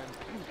me, friend.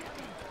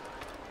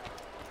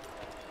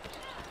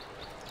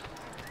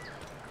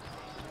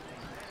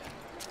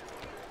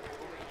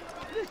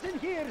 Listen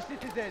here,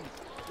 citizens.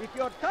 If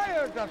you're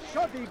tired of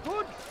shoddy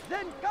goods,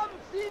 then come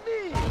see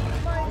me.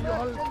 My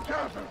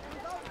merchant.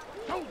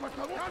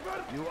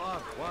 You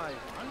are wise.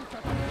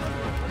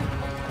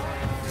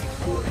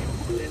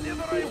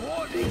 Deliver a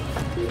warning.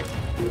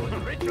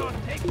 Should Richard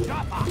take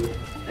Jaffa,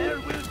 there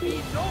will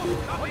be no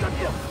stopping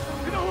him.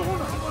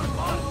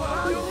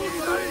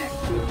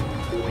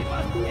 We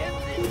must end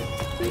this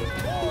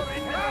before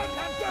it has a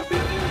chance to be.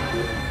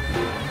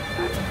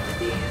 That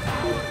city is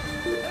ours,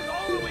 has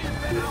always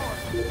been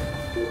ours.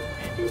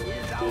 And it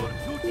is our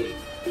duty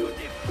to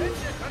defend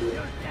it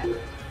until death.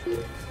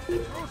 The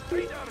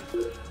Crusaders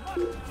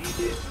must be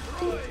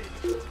destroyed.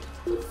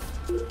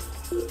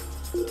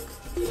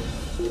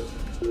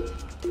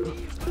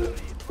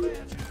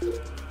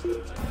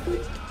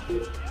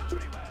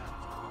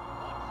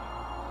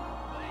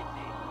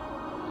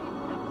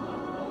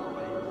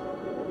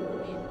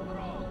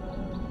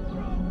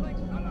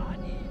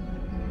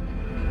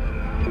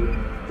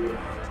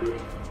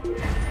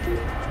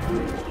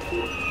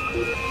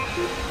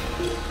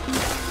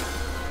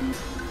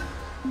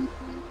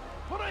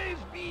 Praise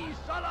be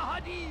Salah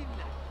ad-Din!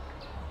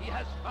 He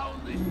has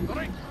found the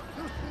strength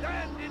to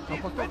stand in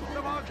defense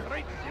of our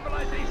great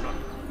civilization.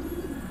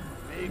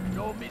 Make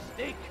no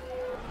mistake.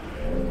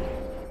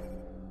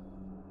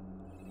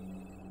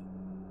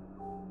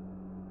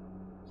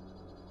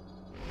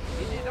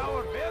 It is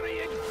our very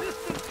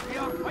existence we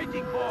are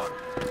fighting for.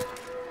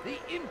 The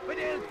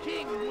infidel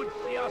king would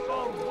see us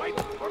all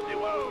wiped from the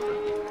world.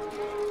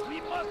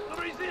 We must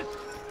resist.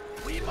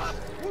 We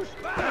must push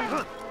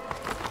back.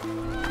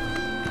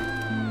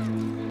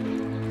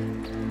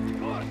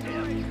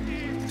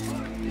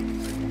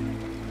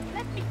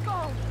 Let me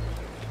go!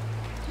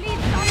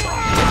 Please,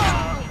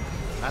 someone!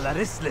 على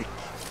رسلك.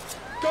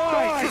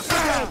 Praise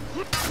God,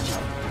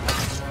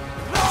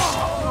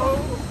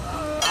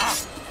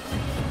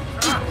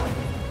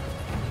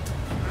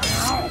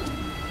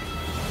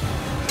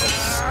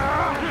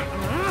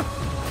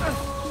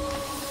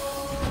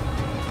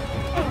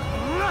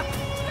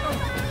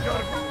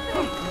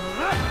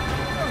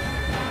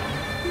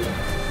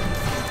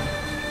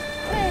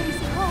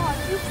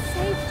 you've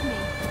saved me.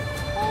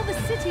 All the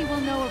city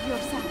will know of your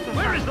sacrifice.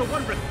 Where is the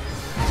one?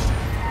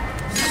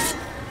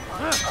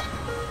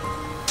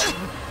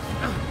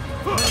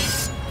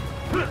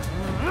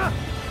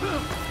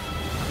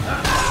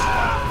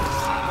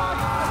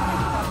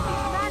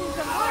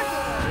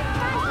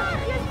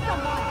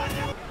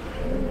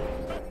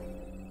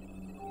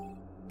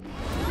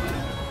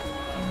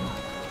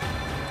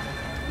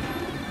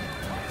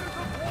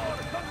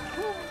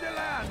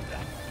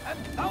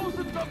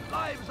 Thousands of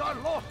lives are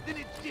lost in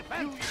its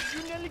defense.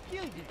 You nearly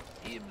killed him.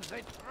 Seems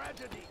a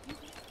tragedy.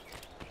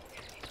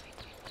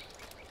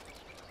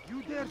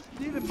 You dare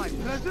steal in my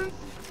presence?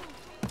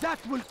 That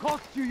will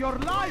cost you your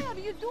life! Why are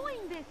you doing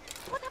this?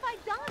 What have I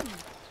done?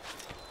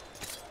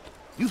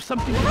 You've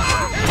something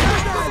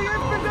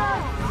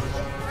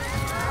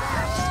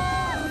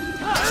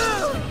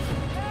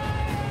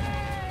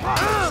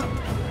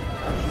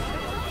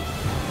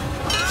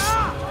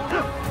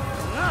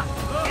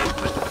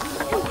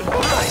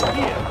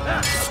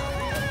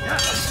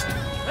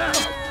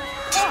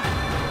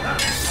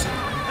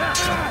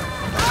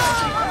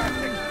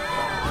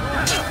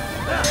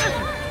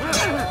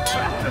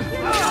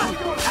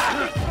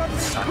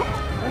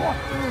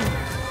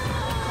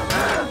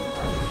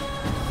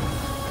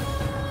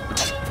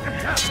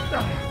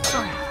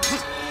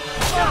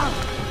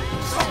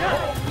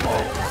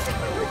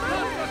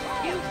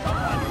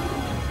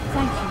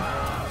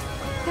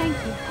Thank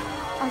you.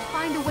 I'll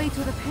find a way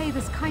to repay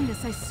this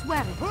kindness, I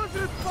swear it. Who's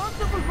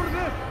responsible for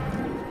this?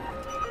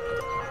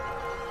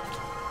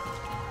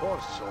 Poor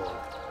soul.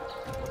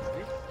 What's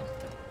this?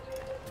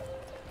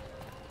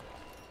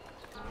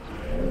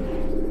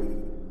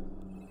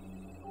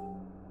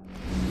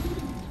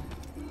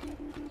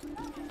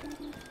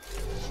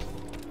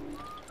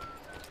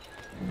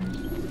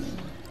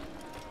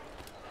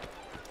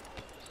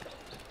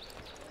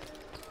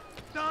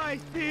 Die,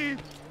 thief!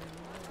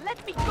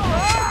 Let me go!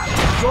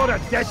 You're a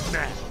dead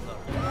man!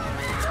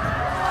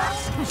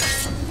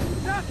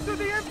 Death to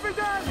the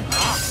infidel!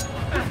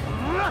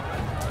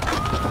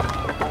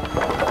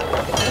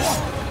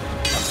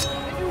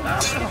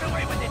 Get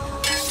away with it!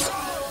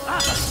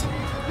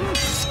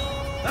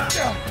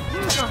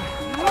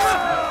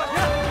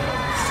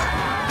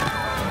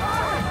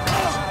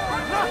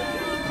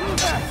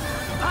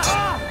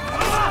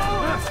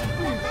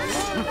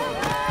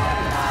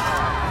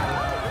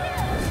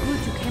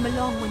 Good you came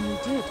along when you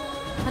did.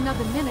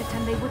 Another minute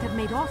and they would have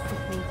made off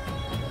with me.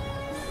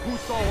 Who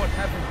saw what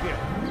happened here?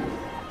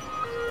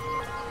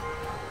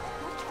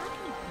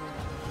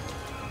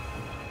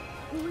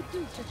 Who would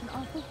do such an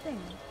awful thing?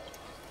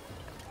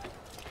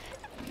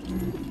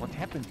 What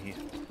happened here?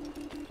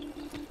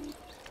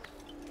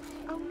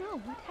 Oh no,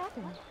 what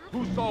happened?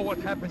 Who saw what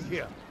happened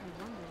here?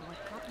 I wonder what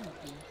happened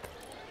here.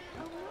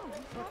 Oh no,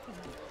 what happened?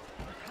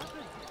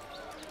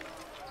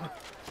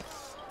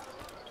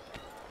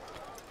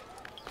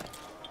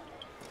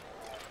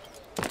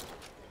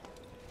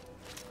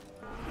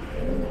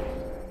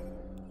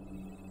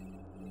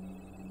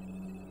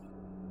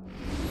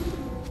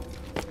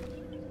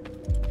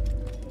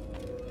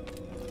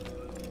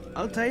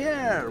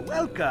 Altair,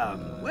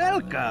 welcome,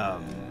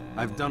 welcome.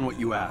 I've done what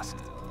you asked.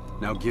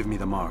 Now give me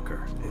the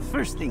marker.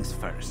 First things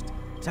first.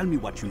 Tell me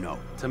what you know.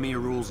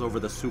 Tamir rules over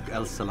the Souk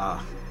El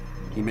Salah.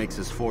 He makes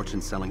his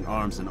fortune selling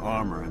arms and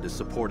armor and is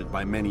supported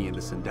by many in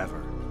this endeavor.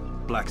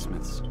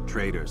 Blacksmiths,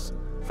 traders,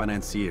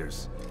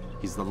 financiers.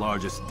 He's the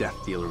largest death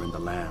dealer in the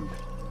land.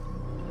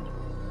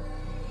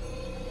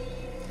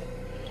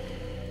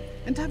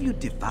 And have you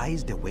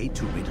devised a way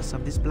to rid us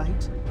of this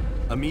blight?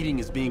 A meeting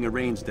is being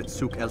arranged at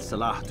Souk El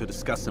Salah to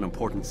discuss an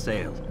important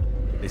sale.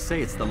 They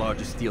say it's the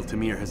largest deal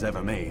Tamir has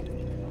ever made.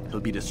 He'll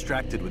be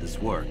distracted with his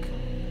work.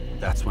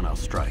 That's when I'll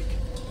strike.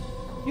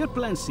 Your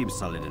plan seems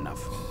solid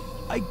enough.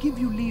 I give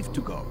you leave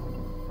to go.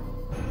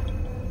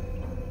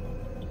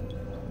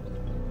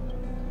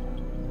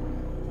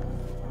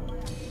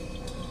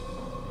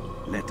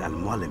 Let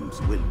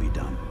Al-Mualim's will be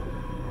done.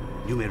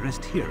 You may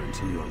rest here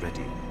until you are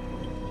ready.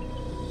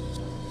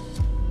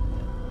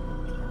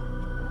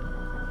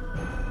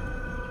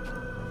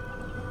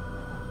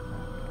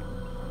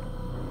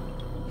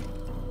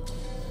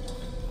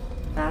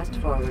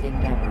 Fast-forwarding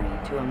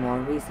memory to a more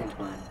recent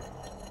one.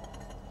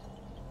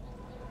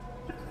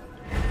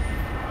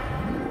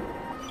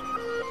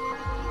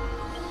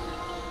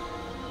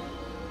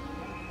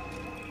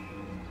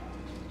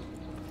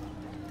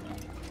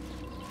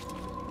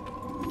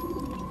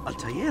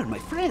 Altair, my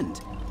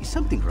friend. Is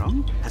something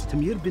wrong? Has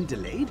Tamir been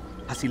delayed?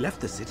 Has he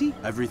left the city?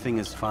 Everything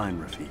is fine,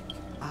 Rafiq.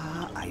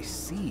 Ah, I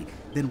see.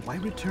 Then why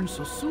return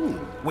so soon?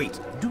 Wait,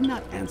 do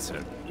not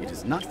answer. It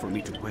is not for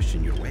me to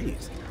question your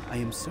ways. I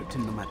am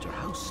certain no matter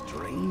how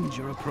strange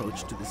your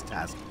approach to this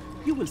task,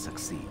 you will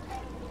succeed.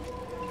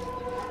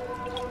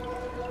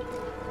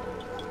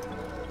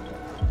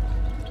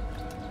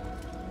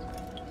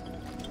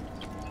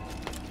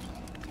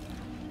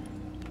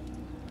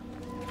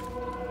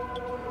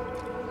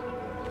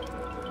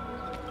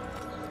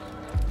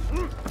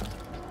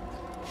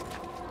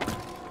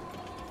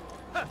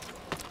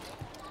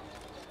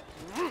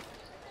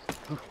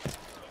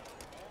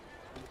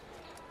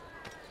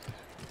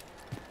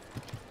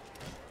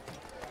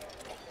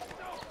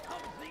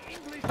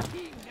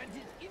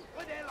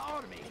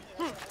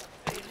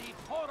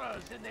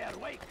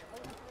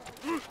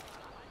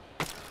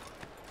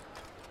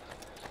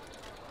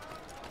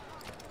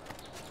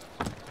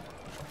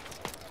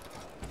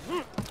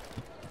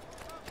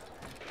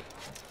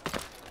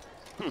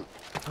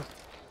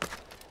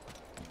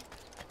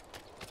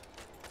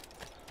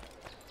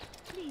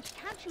 Please,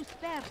 can't you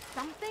spare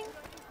something?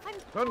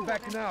 Turn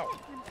back now.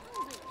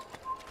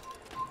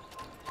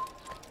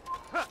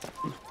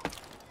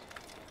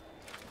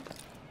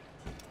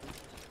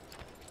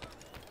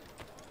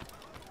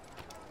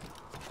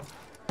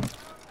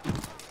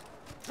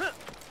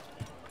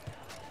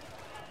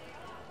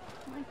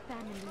 My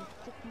family is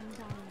sick and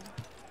dying.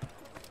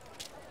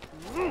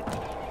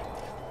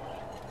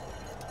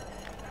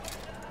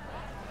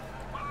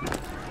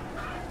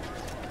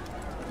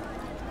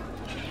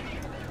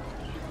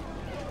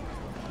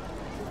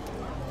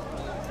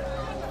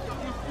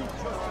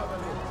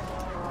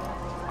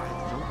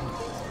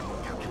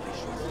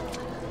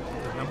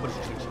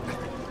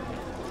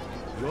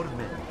 Your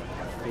men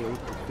have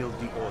failed to fill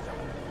the order,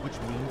 which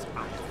means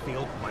I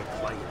failed my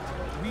client.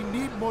 We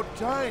need more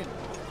time.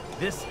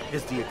 This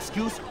is the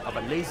excuse of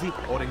a lazy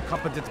or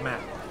incompetent man.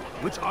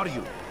 Which are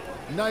you?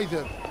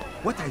 Neither.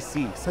 What I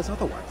see says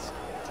otherwise.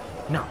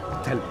 Now,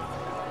 tell me,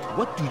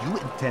 what do you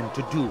intend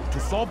to do to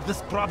solve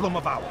this problem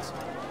of ours?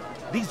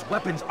 These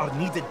weapons are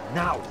needed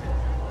now.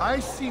 I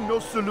see no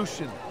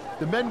solution.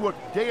 The men work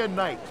day and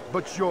night,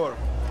 but your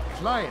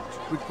client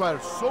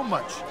requires so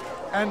much,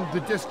 and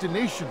the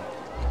destination.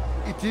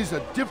 It is a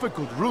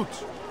difficult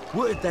route.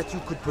 Would that you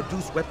could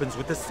produce weapons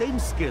with the same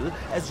skill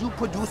as you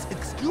produce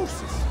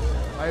excuses.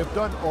 I have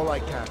done all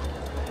I can.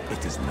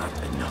 It is not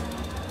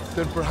enough.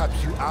 Then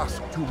perhaps you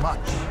ask too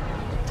much.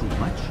 Too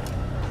much?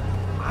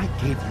 I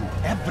gave you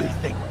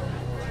everything.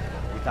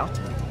 Without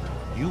me,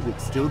 you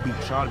would still be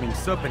charming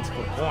serpents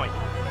for coin.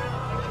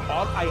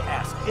 All I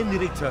ask in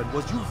return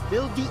was you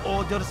fill the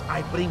orders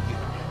I bring you.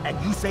 And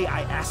you say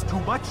I ask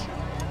too much?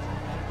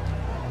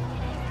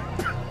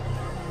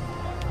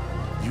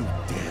 You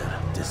dare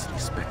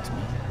disrespect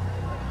me?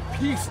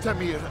 Peace,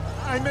 Tamir.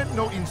 I meant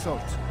no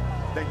insult.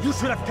 Then you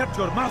should have kept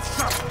your mouth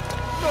shut.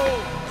 No!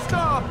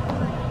 Stop!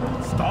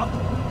 Stop?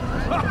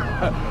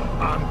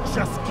 I'm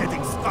just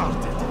getting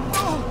started.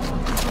 Oh!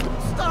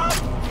 Stop!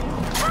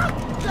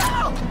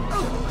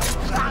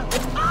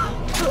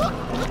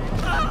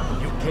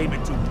 You came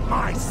into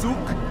my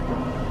souk,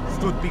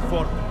 stood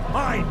before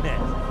my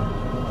men,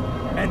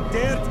 and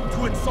dared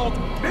to insult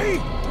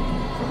me?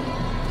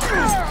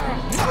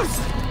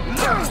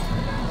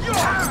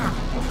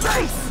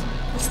 Face!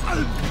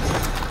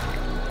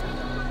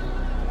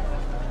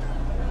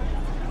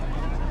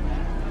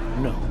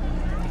 No.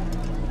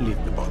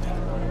 Leave the body.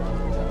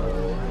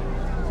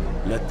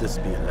 Let this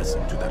be a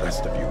lesson to the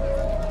rest of you.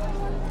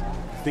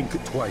 Think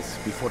twice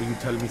before you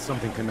tell me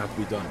something cannot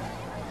be done.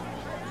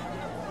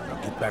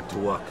 Now get back to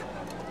work.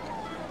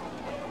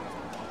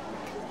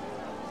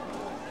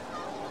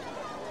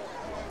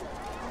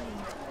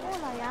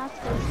 All I ask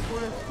is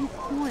for a few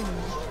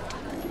coins.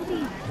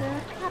 Please,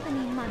 sir, have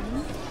any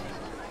money?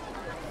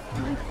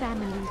 My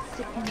family's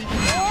sick and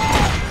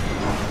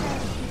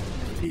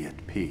Be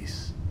at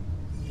peace.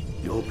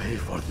 You'll pay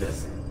for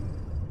this.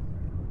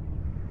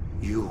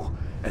 You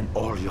and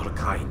all your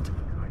kind.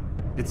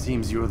 It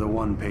seems you're the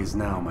one pays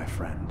now, my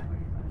friend.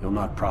 You'll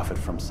not profit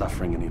from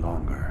suffering any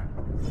longer.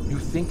 You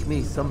think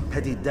me some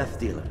petty death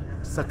dealer,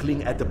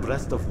 suckling at the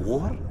breast of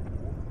war?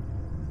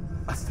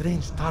 A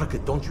strange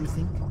target, don't you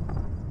think?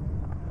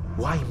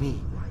 Why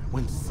me,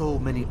 when so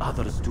many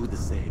others do the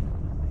same?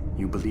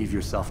 You believe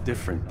yourself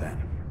different,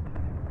 then?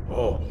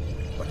 Oh,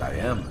 but I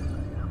am.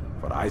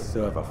 For I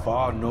serve a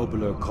far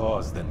nobler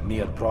cause than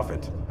mere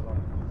profit.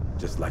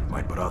 Just like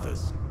my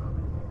brothers.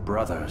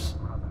 Brothers?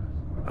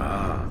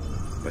 Ah,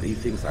 but he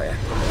thinks I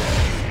act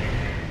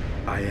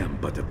alone. I am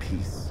but a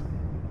piece.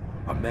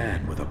 A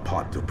man with a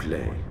part to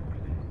play.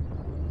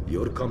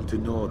 You'll come to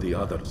know the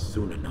others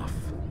soon enough.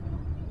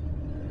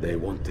 They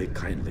won't take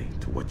kindly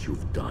to what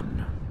you've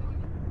done.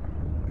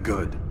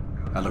 Good.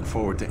 I look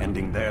forward to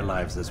ending their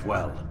lives as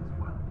well.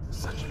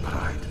 Such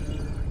pride.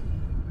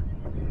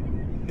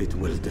 It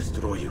will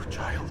destroy you,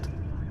 child.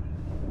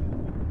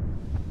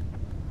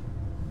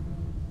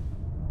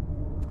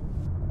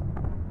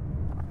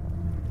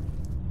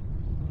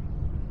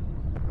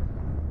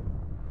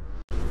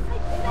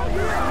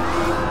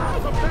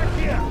 Come back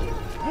here!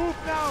 Move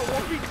now,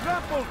 or be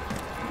trampled!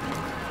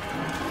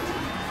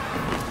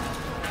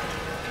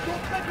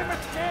 Don't let him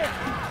escape!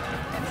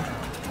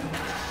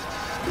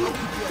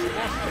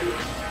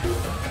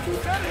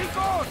 There he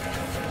goes!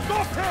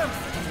 Stop him!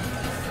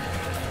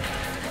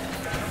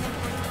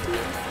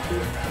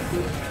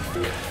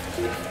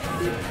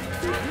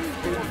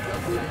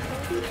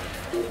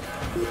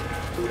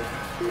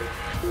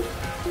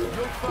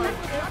 You'll find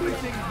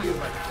everything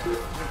human.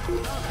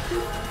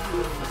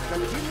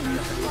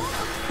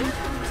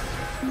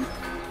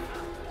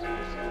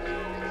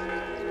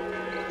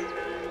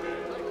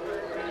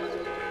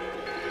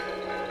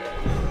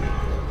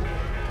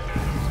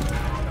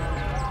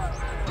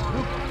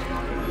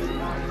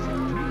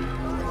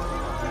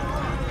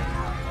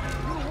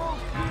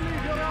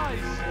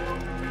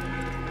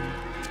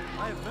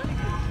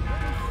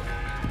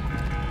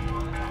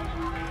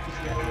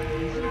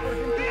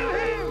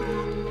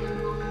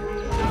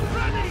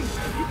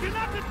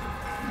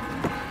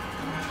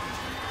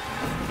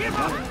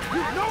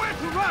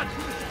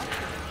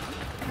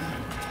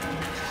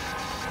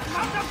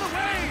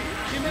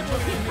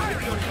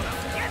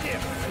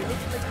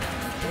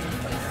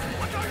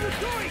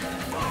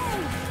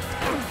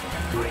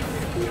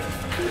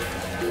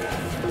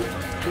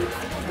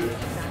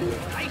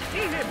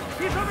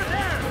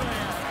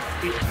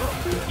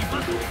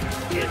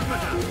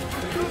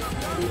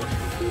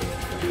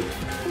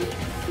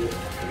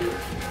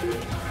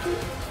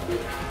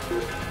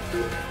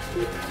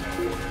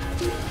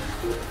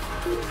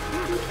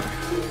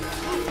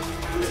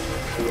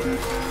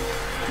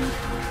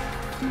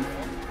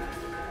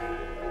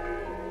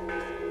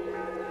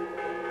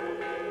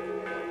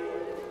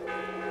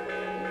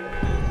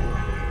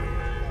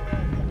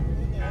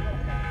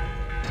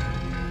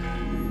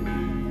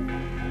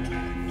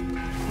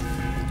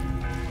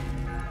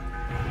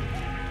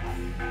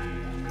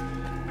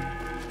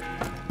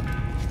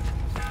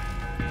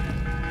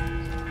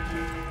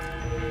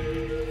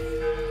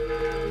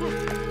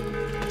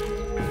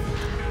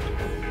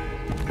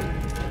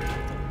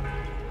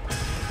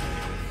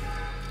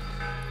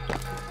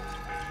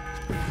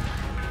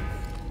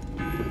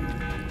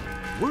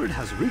 Word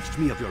has reached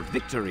me of your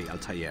victory,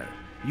 Altair.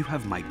 You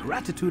have my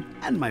gratitude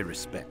and my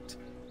respect.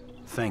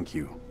 Thank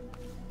you.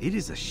 It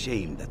is a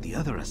shame that the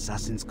other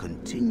assassins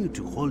continue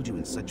to hold you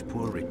in such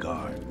poor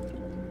regard.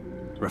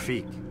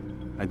 Rafik,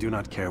 I do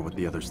not care what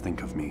the others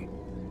think of me.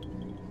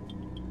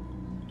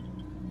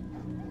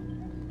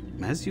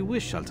 As you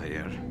wish,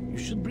 Altair. You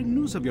should bring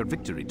news of your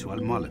victory to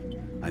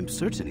Al-Mullen. I'm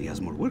certain he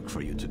has more work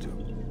for you to do.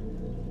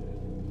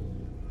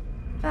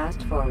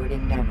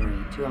 Fast-forwarding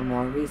memory to a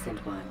more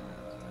recent one.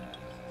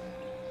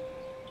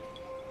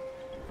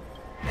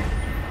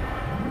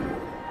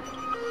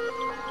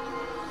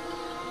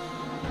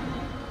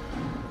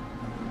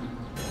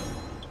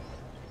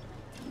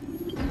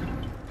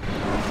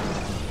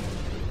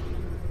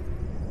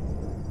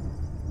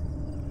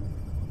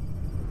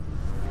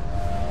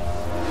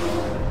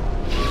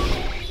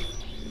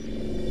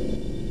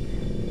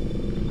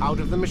 Out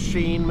of the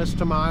machine,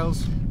 Mr.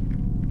 Miles?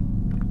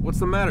 What's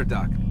the matter,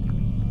 Doc?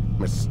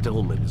 Miss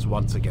Stillman is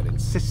once again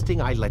insisting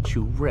I let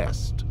you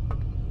rest.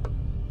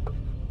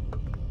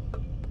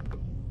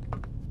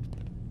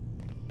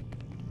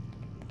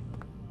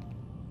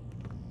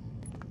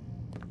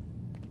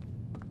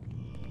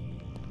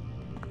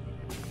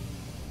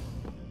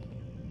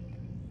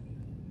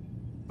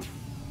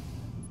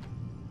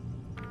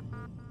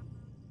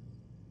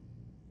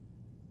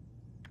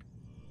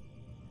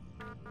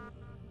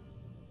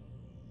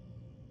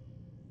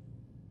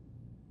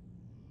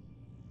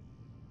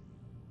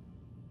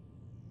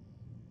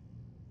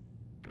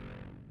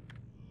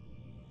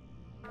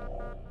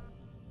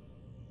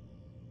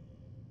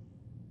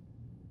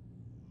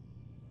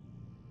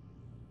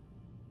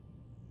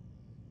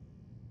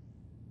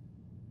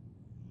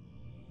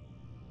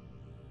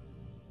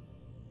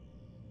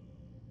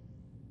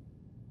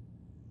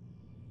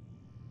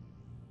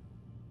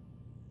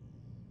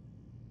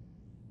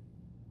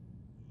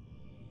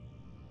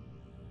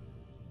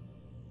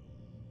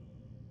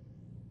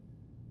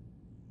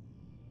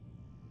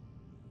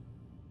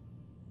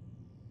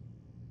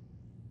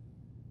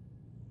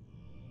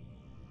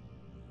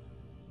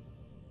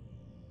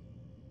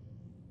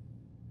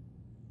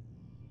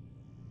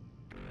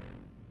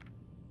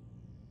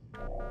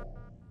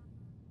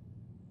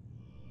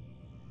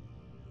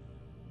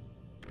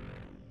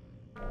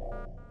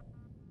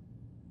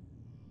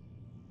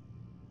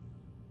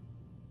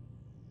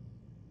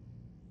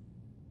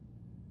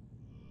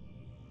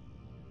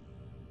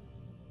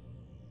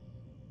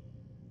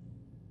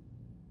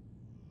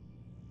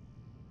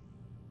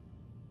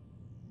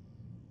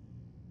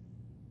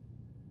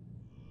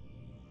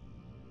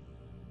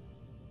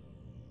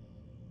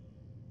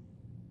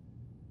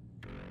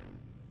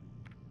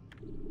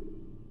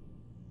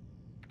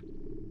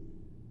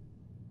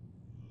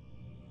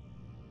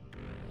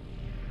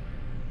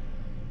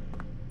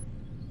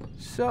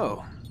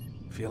 So,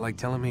 feel like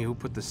telling me who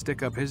put the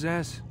stick up his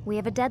ass? We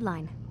have a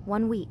deadline.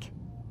 1 week.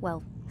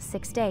 Well,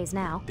 6 days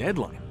now.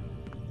 Deadline?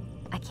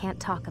 I can't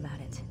talk about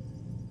it.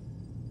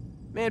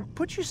 Man,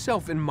 put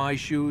yourself in my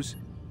shoes.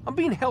 I'm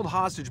being held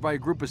hostage by a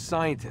group of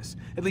scientists,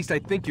 at least I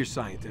think you're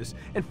scientists,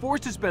 and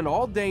forced to spend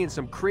all day in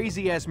some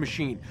crazy-ass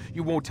machine.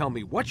 You won't tell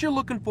me what you're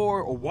looking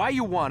for or why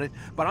you want it,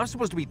 but I'm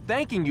supposed to be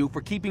thanking you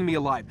for keeping me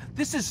alive.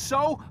 This is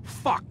so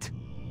fucked.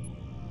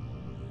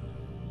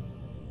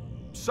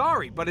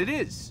 Sorry, but it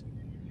is.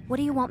 What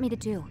do you want me to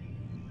do?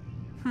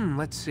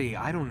 Let's see,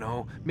 I don't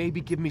know.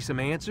 Maybe give me some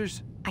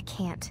answers? I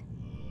can't.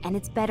 And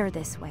it's better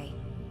this way.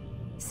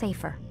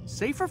 Safer.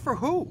 Safer for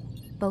who?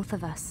 Both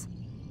of us.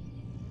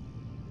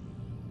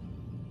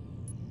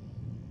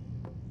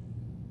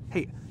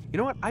 Hey, you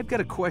know what? I've got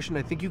a question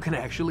I think you can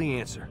actually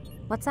answer.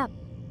 What's up?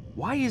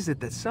 Why is it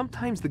that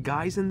sometimes the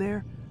guys in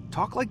there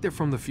talk like they're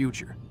from the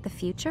future? The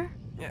future?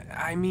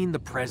 I mean the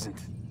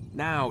present.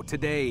 Now,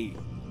 today,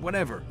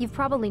 whatever. You've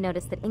probably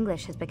noticed that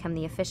English has become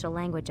the official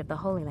language of the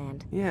Holy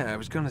Land. Yeah, I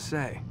was gonna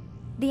say.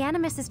 The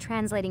Animus is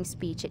translating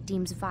speech it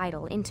deems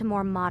vital into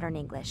more modern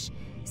English,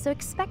 so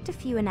expect a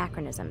few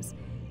anachronisms.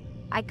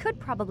 I could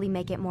probably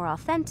make it more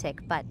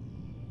authentic, but...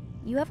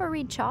 You ever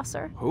read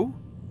Chaucer? Who?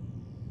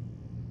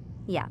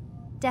 Yeah,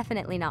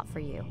 definitely not for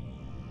you.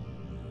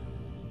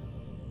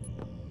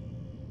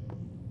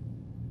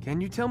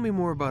 Can you tell me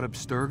more about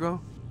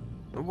Abstergo?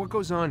 What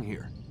goes on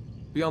here?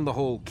 Beyond the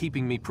whole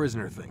keeping me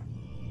prisoner thing.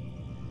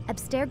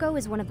 Abstergo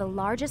is one of the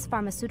largest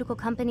pharmaceutical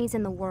companies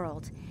in the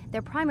world.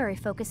 Their primary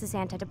focus is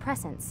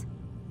antidepressants.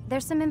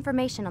 There's some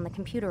information on the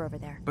computer over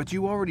there. But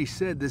you already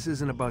said this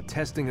isn't about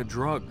testing a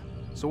drug.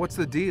 So what's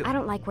the deal? I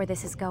don't like where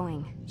this is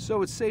going.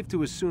 So it's safe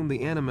to assume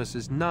the Animus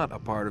is not a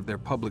part of their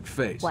public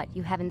face. What,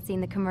 you haven't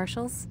seen the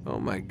commercials? Oh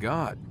my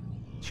god.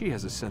 She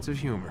has a sense of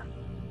humor.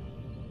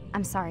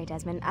 I'm sorry,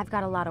 Desmond. I've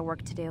got a lot of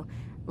work to do.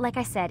 Like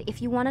I said,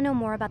 if you want to know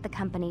more about the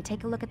company,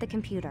 take a look at the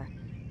computer.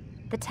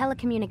 The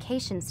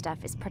telecommunications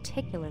stuff is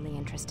particularly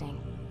interesting.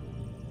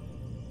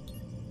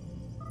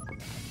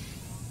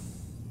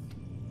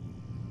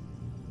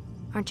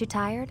 Aren't you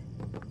tired?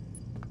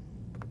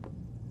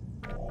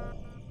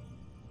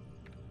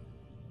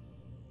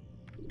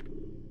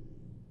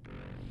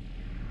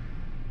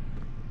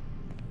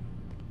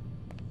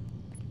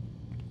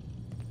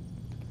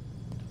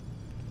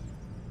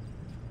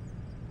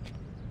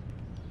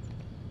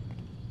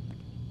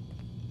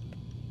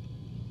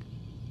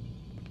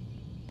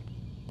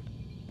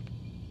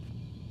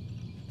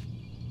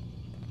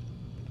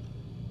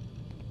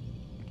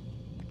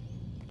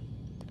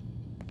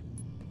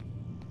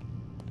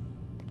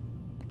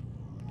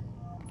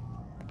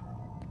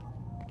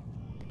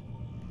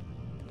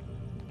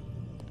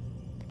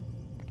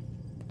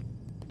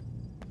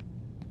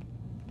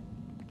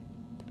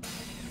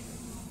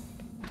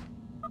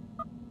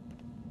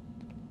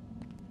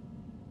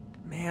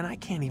 Man, I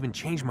can't even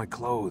change my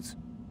clothes.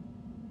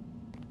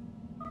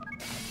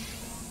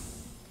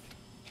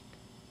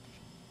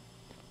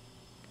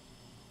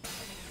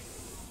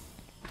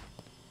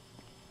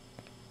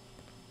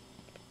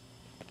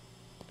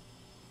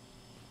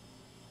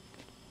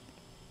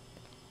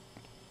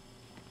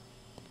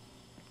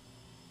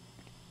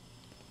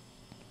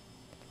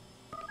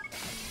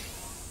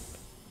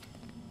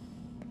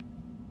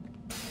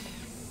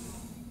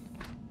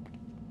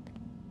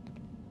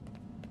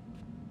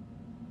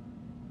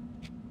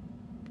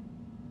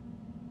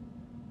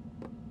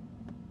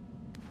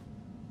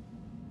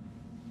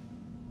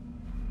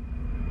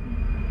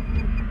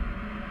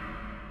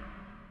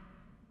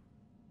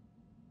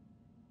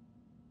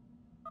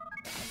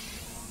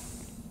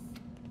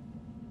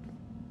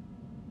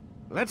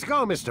 Let's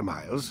go, Mr.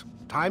 Miles.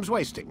 Time's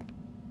wasting.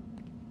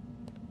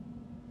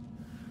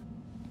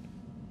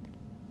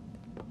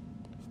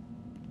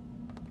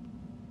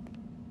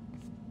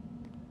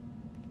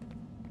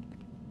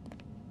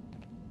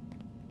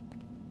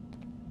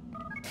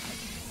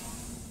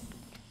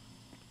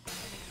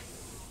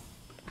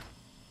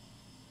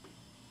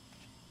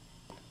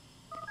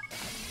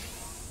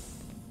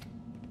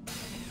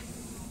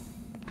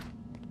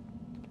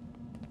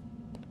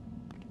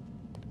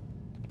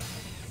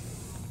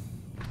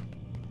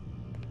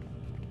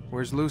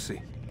 Where's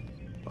Lucy?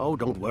 Oh,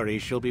 don't worry.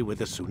 She'll be with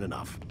us soon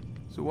enough.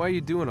 So why are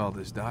you doing all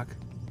this, Doc?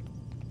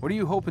 What are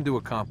you hoping to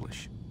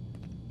accomplish?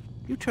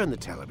 You turned the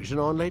television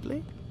on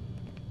lately?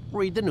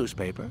 Read the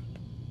newspaper?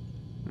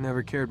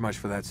 Never cared much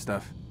for that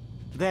stuff.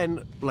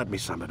 Then, let me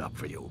sum it up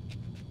for you.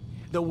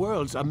 The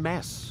world's a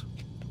mess.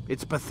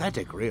 It's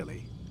pathetic,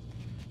 really.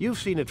 You've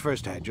seen it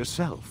firsthand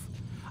yourself.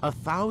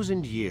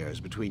 1,000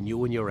 years between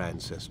you and your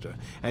ancestor,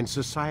 and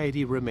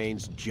society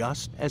remains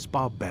just as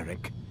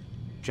barbaric,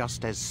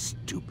 just as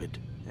stupid.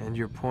 And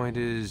your point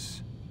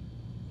is?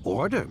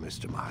 Order,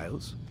 Mr.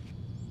 Miles.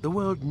 The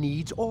world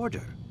needs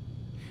order.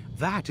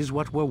 That is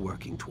what we're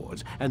working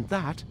towards, and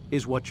that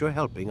is what you're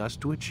helping us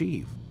to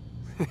achieve.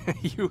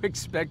 You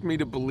expect me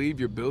to believe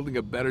you're building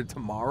a better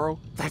tomorrow?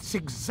 That's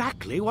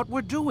exactly what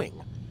we're doing.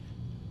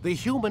 The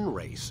human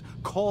race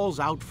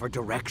calls out for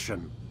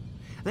direction.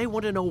 They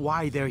want to know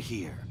why they're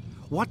here,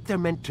 what they're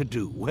meant to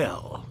do,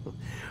 well,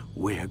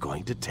 we're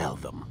going to tell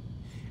them.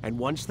 And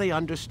once they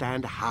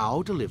understand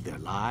how to live their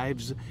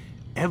lives,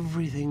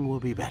 everything will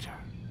be better.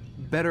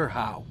 Better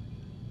how?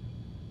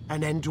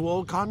 An end to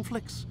all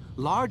conflicts,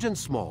 large and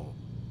small.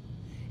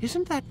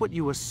 Isn't that what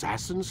you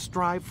assassins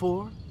strive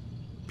for?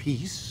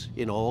 Peace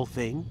in all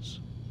things?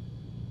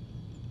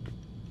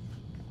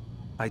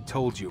 I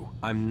told you,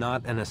 I'm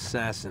not an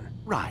assassin.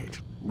 Right.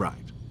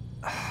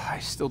 I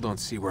still don't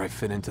see where I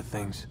fit into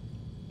things.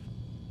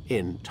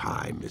 In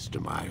time,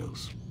 Mr.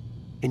 Miles.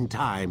 In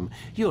time,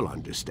 you'll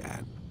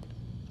understand.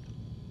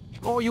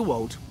 Or you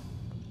won't.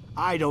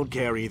 I don't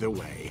care either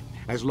way,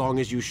 as long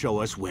as you show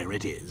us where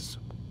it is.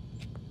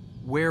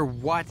 Where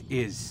what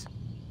is?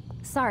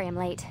 Sorry I'm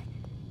late.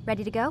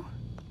 Ready to go?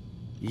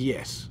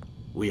 Yes,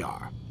 we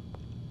are.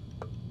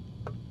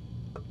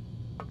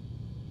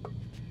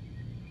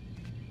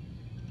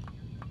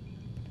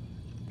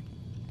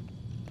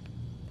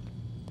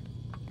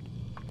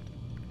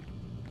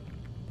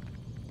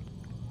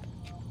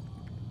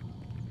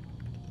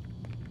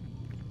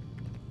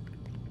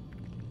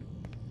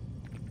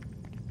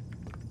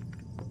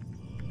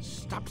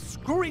 Stop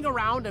screwing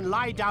around and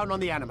lie down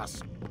on the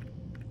Animus.